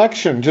for the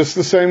election, just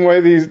the same way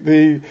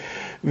the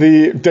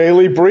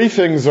daily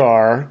briefings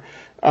are,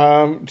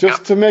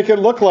 just to make it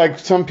look like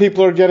some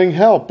people are getting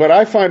help. But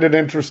I find it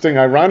interesting,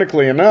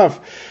 ironically enough,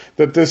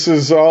 that this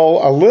is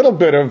all a little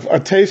bit of a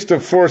taste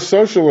of forced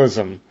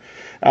socialism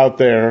out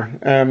there.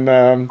 And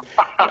yeah, isn't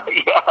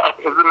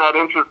that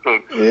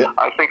interesting? Yeah.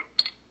 I think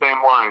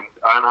same lines.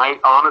 And I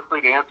honestly,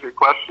 to answer your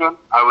question,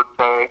 I would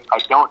say I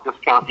don't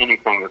discount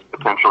anything as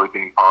potentially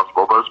being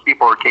possible. Those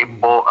people are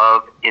capable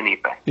of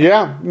anything.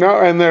 Yeah, no,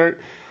 and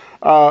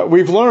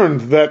we've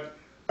learned that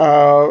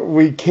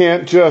we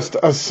can't just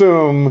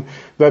assume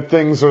that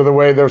things are the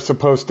way they're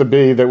supposed to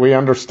be, that we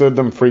understood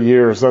them for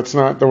years. That's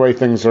not the way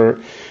things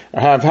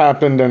have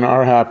happened and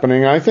are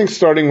happening. I think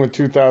starting with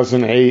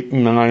 2008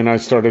 and 9, I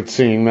started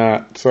seeing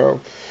that. So,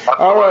 absolutely,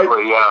 all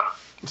right. Yeah.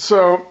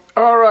 So,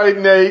 all right,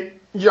 Nate.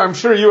 Yeah, I'm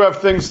sure you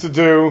have things to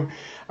do.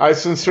 I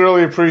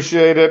sincerely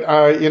appreciate it.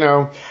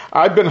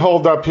 I've been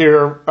holed up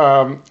here.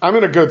 I'm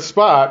in a good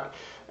spot,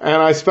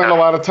 and I spend a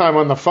lot of time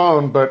on the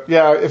phone. But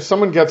yeah, if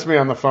someone gets me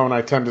on the phone,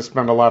 I tend to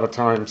spend a lot of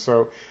time.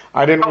 So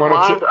I didn't want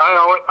to.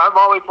 I've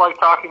always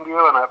liked talking to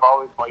you, and I've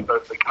always liked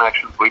the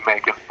connections we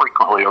make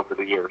frequently over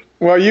the years.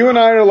 Well, you and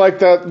I are like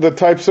that, the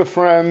types of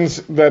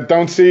friends that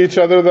don't see each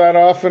other that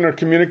often or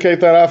communicate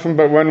that often,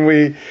 but when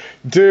we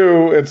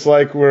do, it's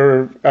like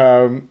we're just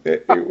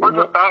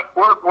back.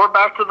 We're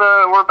back to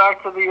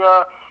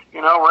the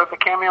we're at the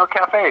Cameo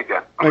Cafe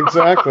again.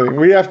 Exactly.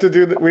 We have to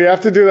do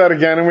that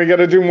again, and we got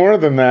to do more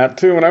than that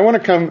too. And I want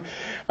to come.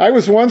 I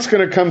was once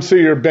going to come see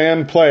your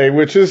band play,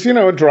 which is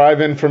a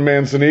drive-in from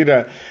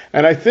Manzanita,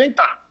 and I think,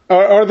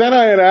 or then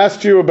I had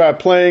asked you about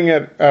playing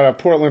at a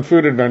Portland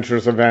Food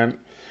Adventures event.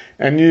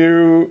 And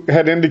you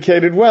had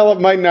indicated, well, it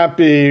might not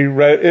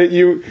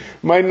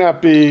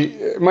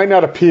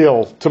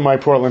appeal to my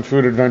Portland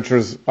Food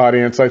Adventures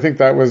audience. I think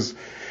that was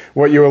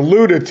what you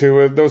alluded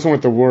to. Those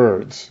weren't the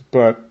words,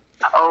 but.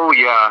 Oh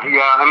yeah.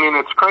 I mean,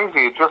 it's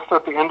crazy. Just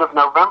at the end of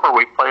November,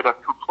 we played a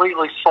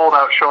completely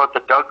sold-out show at the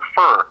Doug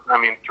Fir. I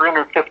mean,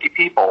 350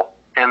 people,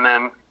 and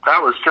then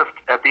that was just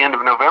at the end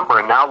of November.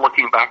 And now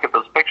looking back at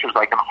those pictures,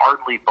 I can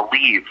hardly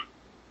believe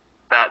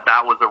that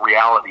was a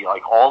reality.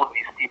 Like, all of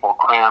these people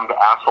crammed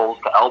assholes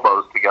to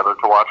elbows together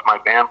to watch my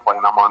band play,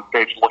 and I'm on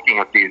stage looking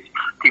at these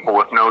people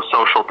with no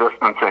social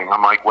distancing.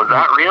 I'm like, was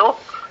that real?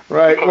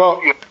 Right. Because,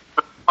 well,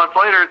 months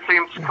later, it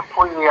seems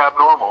completely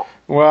abnormal.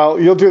 Well,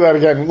 you'll do that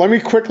again. Let me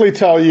quickly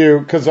tell you,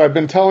 because I've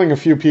been telling a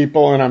few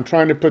people, and I'm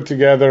trying to put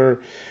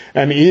together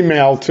an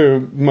email to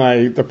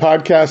the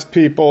podcast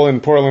people in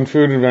Portland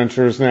Food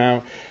Adventures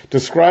now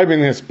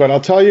describing this, but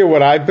I'll tell you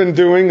what I've been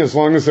doing, as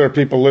long as there are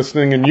people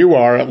listening, and you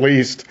are at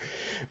least.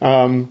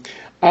 I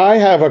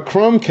have a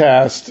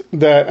Chromecast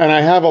and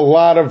I have a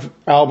lot of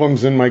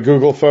albums in my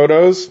Google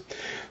Photos,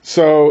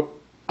 so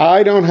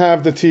I don't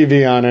have the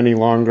TV on any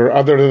longer,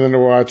 other than to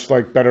watch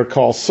like Better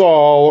Call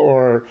Saul,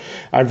 or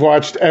I've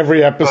watched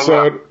every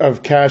episode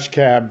of Cash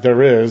Cab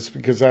there is,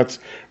 because that's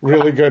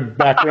really good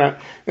background.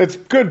 It's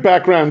good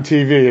background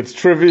TV. It's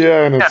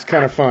trivia and it's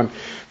kind of fun.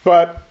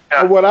 But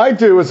what I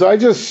do is I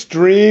just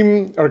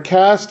stream or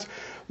cast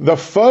the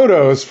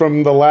photos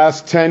from the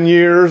last 10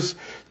 years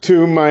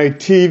to my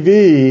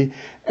TV,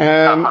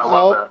 and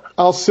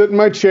I'll sit in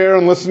my chair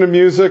and listen to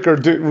music or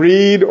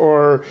read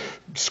or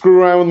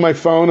screw around with my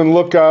phone and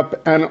look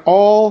up, and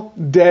all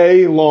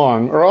day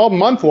long or all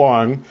month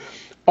long,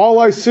 all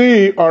I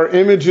see are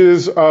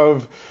images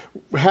of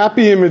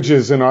happy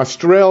images in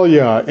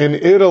Australia, in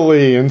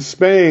Italy, in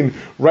Spain,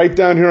 right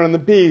down here on the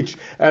beach,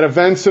 at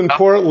events in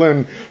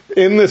Portland,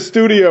 in the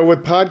studio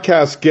with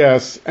podcast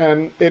guests.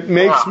 And it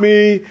makes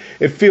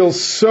it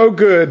feels so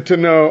good to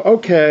know,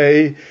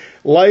 okay,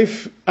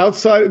 life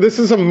outside, this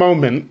is a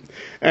moment,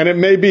 and it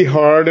may be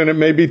hard and it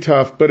may be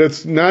tough, but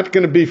it's not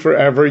going to be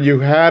forever. You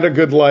had a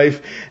good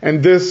life,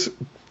 and this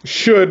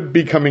should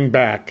be coming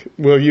back.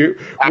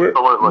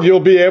 Absolutely. You'll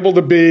be able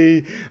to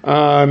be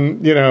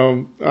on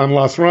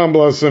Las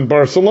Ramblas in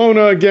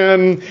Barcelona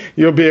again.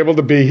 You'll be able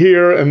to be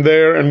here and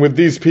there and with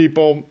these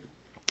people.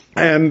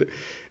 And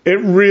it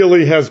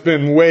really has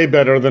been way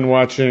better than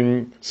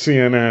watching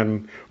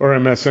CNN or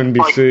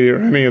MSNBC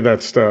or any of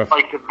that stuff.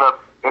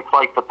 It's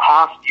like the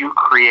past you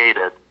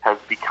created has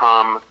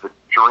become the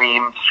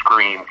dream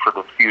screen for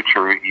the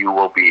future you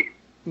will be.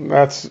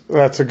 That's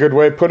a good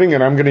way of putting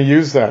it. I'm going to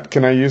use that.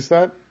 Can I use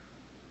that?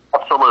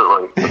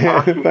 Absolutely.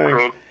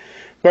 Thanks.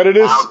 But it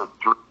is.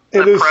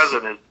 The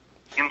present is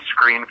in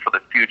screen for the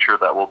future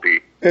that will be.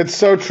 It's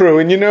so true.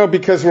 And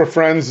because we're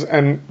friends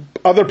and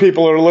other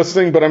people are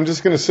listening, but I'm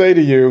just going to say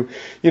to you,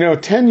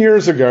 10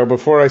 years ago,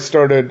 before I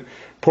started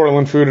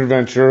Portland Food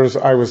Adventures,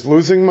 I was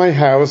losing my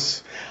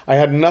house. I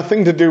had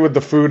nothing to do with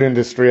the food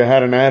industry. I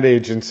had an ad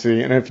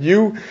agency. And if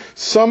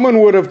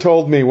someone would have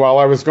told me while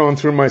I was going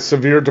through my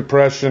severe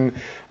depression,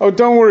 oh,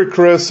 don't worry,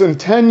 Chris, in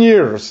 10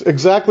 years,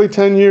 exactly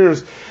 10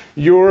 years,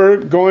 you're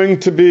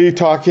going to be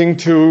talking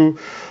to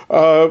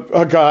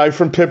a guy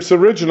from Pips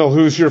Original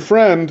who's your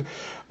friend.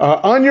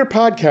 on your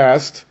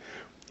podcast,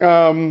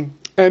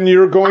 and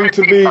you're going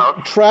to be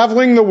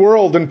traveling the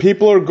world, and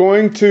people are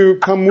going to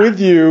come with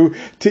you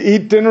to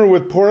eat dinner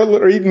with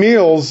Portland, or eat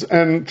meals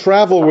and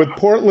travel with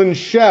Portland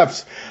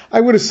chefs.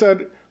 I would have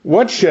said,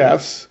 what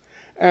chefs?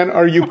 And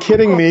are you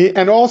kidding me?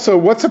 And also,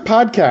 what's a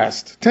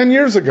podcast? 10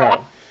 years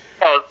ago.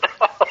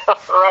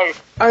 Right.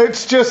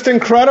 It's just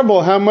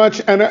incredible how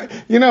much, and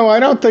I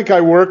don't think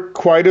I work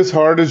quite as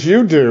hard as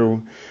you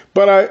do,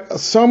 but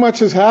so much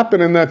has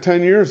happened in that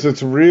 10 years.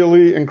 It's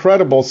really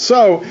incredible.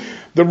 So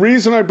the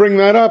reason I bring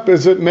that up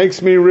is it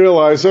makes me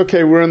realize,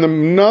 okay, we're in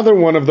another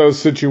one of those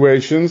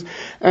situations,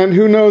 and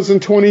who knows in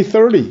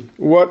 2030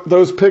 what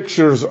those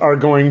pictures are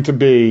going to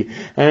be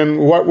and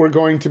what we're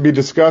going to be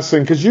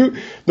discussing. Because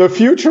the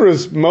future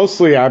is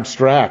mostly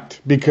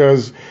abstract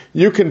because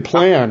you can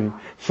plan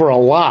for a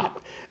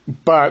lot.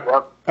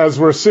 But as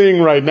we're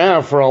seeing right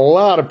now, for a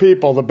lot of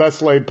people, the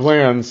best laid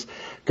plans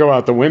go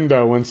out the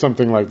window when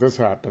something like this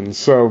happens.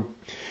 So,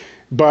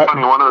 but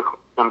one of the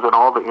questions in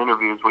all the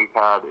interviews we've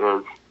had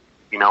is,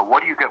 where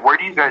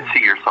do you guys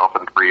see yourself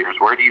in 3 years?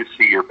 Where do you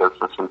see your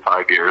business in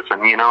 5 years?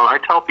 And, I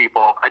tell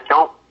people, I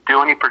don't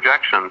do any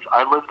projections.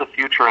 I live the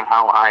future and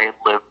how I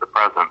live the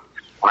present.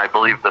 And I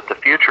believe that the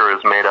future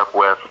is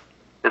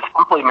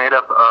simply made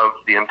up of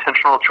the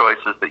intentional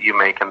choices that you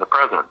make in the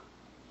present.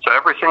 So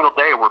every single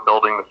day we're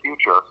building the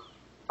future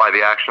by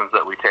the actions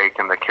that we take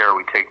and the care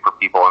we take for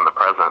people in the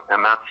present.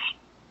 And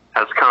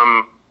has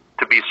come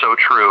to be so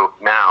true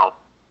now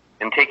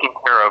in taking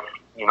care of,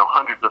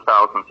 hundreds of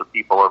thousands of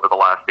people over the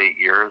last 8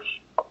 years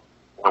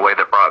in a way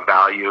that brought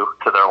value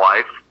to their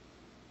life.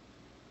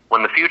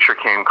 When the future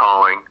came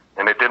calling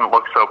and it didn't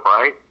look so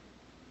bright,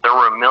 there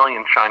were a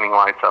million shining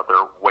lights out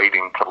there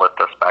waiting to lift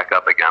us back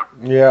up again.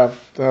 Yeah,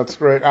 that's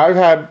great. I've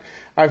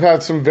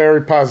had some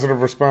very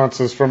positive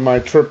responses from my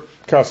trip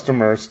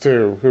customers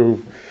too,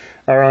 who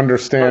are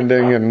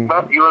understanding, and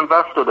you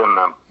invested in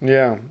them.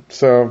 Yeah,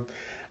 so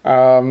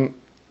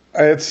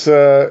it's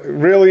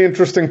really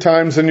interesting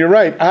times, and you're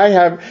right.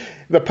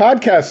 The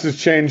podcast has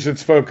changed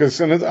its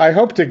focus, and I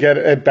hope to get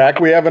it back.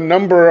 We have a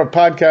number of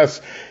podcasts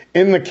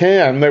in the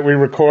can that we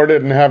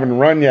recorded and haven't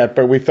run yet,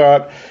 but we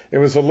thought it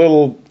was a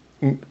little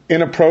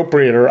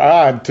inappropriate or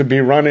odd to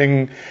be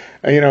running,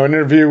 an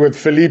interview with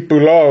Philippe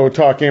Boulot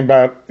talking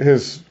about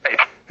his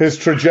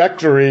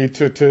trajectory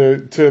to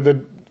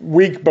the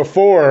week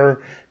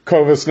before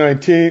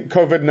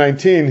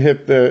COVID-19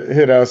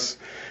 hit us.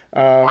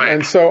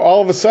 And so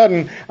all of a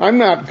sudden, I'm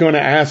not going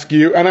to ask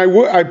you, and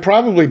I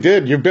probably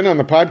did. You've been on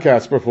the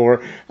podcast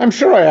before. I'm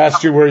sure I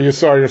asked you where you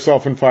saw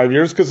yourself in 5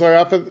 years because I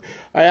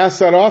ask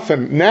that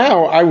often.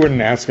 Now I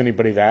wouldn't ask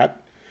anybody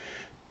that.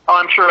 Oh,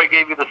 I'm sure I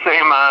gave you the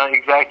same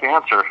exact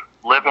answer.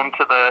 Live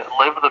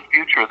the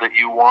future that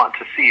you want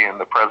to see in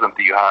the present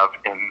that you have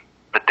in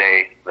the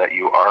day that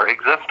you are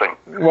existing.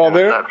 Well,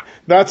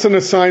 that's an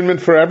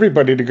assignment for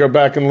everybody to go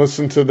back and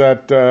listen to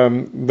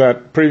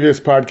that previous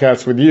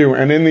podcast with you.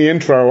 And in the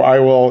intro, I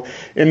will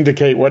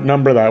indicate what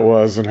number that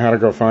was and how to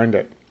go find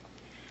it.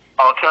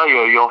 I'll tell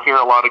you, you'll hear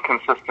a lot of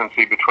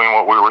consistency between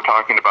what we were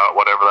talking about,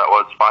 whatever that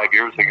was 5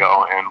 years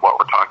ago, and what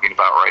we're talking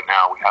about right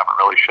now. We haven't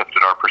really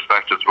shifted our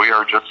perspectives. We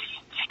are just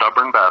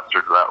stubborn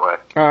bastards that way.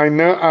 I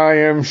know. I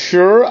am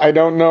sure. I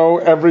don't know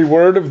every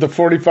word of the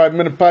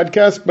 45-minute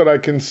podcast, but I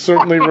can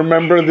certainly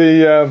remember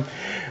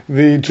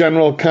the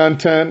general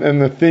content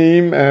and the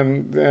theme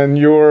and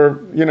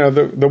your,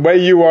 the way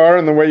you are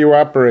and the way you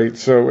operate.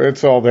 So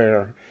it's all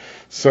there.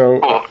 So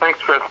cool. Thanks,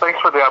 Chris. Thanks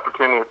for the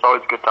opportunity. It's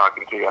always good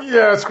talking to you.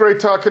 Yeah, it's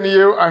great talking to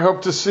you. I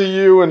hope to see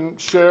you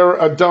and share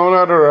a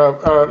donut or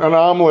an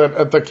omelet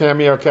at the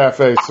Cameo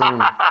Cafe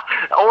soon.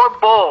 Or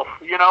both.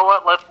 You know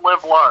what? Let's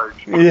live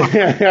large.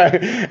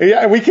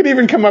 Yeah. We could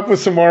even come up with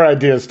some more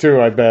ideas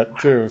too. I bet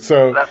too.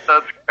 So that's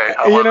great.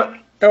 I love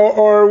it.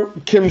 Or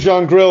Kim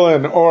Jong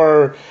Grillin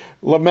or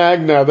La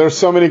Magna. There's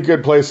so many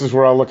good places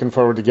we're all looking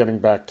forward to getting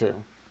back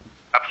to.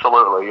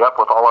 Absolutely. Yep.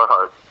 With all our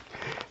hearts.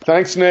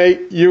 Thanks,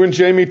 Nate. You and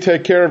Jamie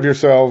take care of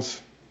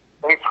yourselves.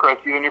 Thanks, Chris.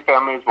 You and your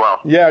family as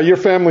well. Yeah, your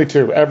family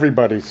too.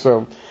 Everybody.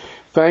 So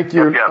thank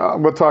you. Yep.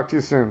 We'll talk to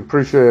you soon.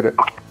 Appreciate it.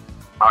 All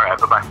right.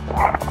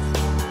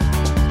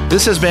 Bye-bye.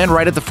 This has been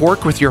Right at the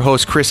Fork with your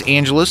host, Chris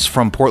Angelus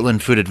from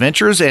Portland Food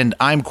Adventures, and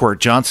I'm Court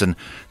Johnson.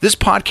 This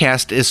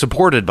podcast is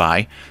supported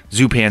by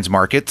Zupan's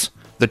Markets,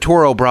 the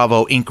Toro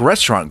Bravo Inc.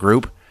 Restaurant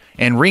Group,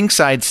 and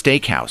RingSide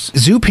SteakHouse.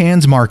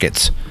 Zupan's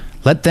Markets.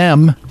 Let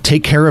them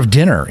take care of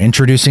dinner,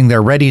 introducing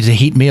their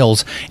ready-to-heat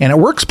meals. And it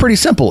works pretty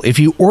simple. If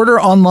you order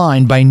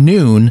online by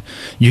noon,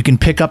 you can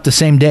pick up the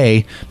same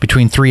day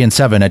between 3 and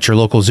 7 at your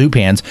local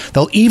Zupan's.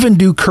 They'll even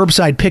do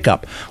curbside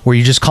pickup, where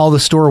you just call the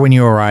store when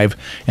you arrive,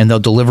 and they'll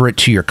deliver it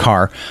to your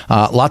car.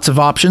 Lots of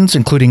options,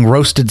 including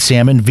roasted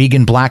salmon,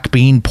 vegan black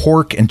bean,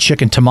 pork and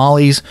chicken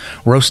tamales,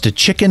 roasted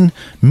chicken,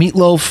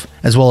 meatloaf,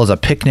 as well as a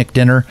picnic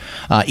dinner.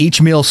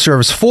 Each meal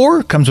serves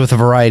 4, comes with a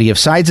variety of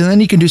sides, and then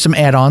you can do some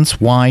add-ons,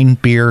 wine,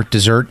 beer,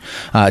 dessert.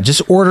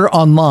 Just order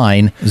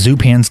online,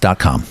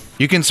 Zupans.com.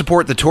 You can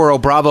support the Toro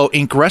Bravo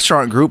Inc.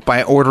 Restaurant Group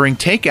by ordering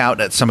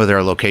takeout at some of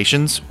their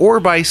locations or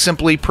by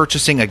simply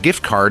purchasing a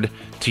gift card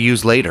to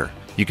use later.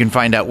 You can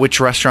find out which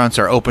restaurants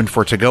are open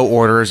for to-go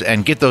orders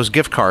and get those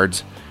gift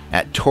cards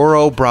at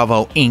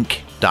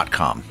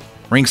ToroBravoInc.com.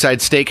 RingSide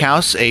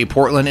SteakHouse, a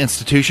Portland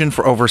institution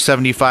for over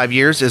 75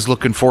 years, is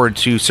looking forward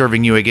to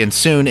serving you again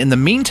soon. In the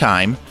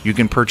meantime, you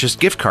can purchase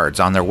gift cards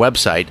on their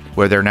website,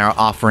 where they're now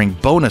offering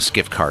bonus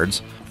gift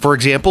cards. For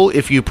example,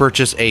 if you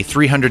purchase a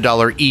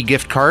 $300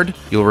 e-gift card,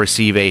 you'll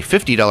receive a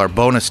 $50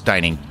 bonus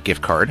dining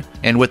gift card.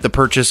 And with the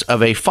purchase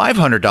of a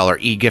 $500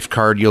 e-gift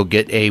card, you'll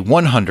get a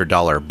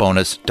 $100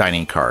 bonus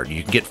dining card.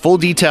 You can get full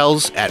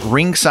details at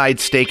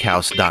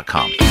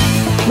ringsidesteakhouse.com.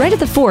 Right at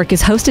the Fork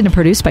is hosted and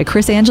produced by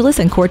Chris Angeles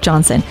and Court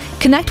Johnson.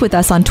 Connect with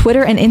us on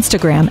Twitter and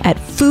Instagram at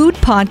Food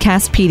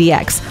Podcast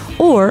PDX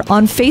or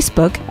on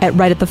Facebook at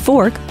Right at the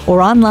Fork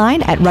or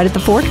online at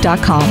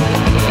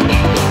rightatthefork.com.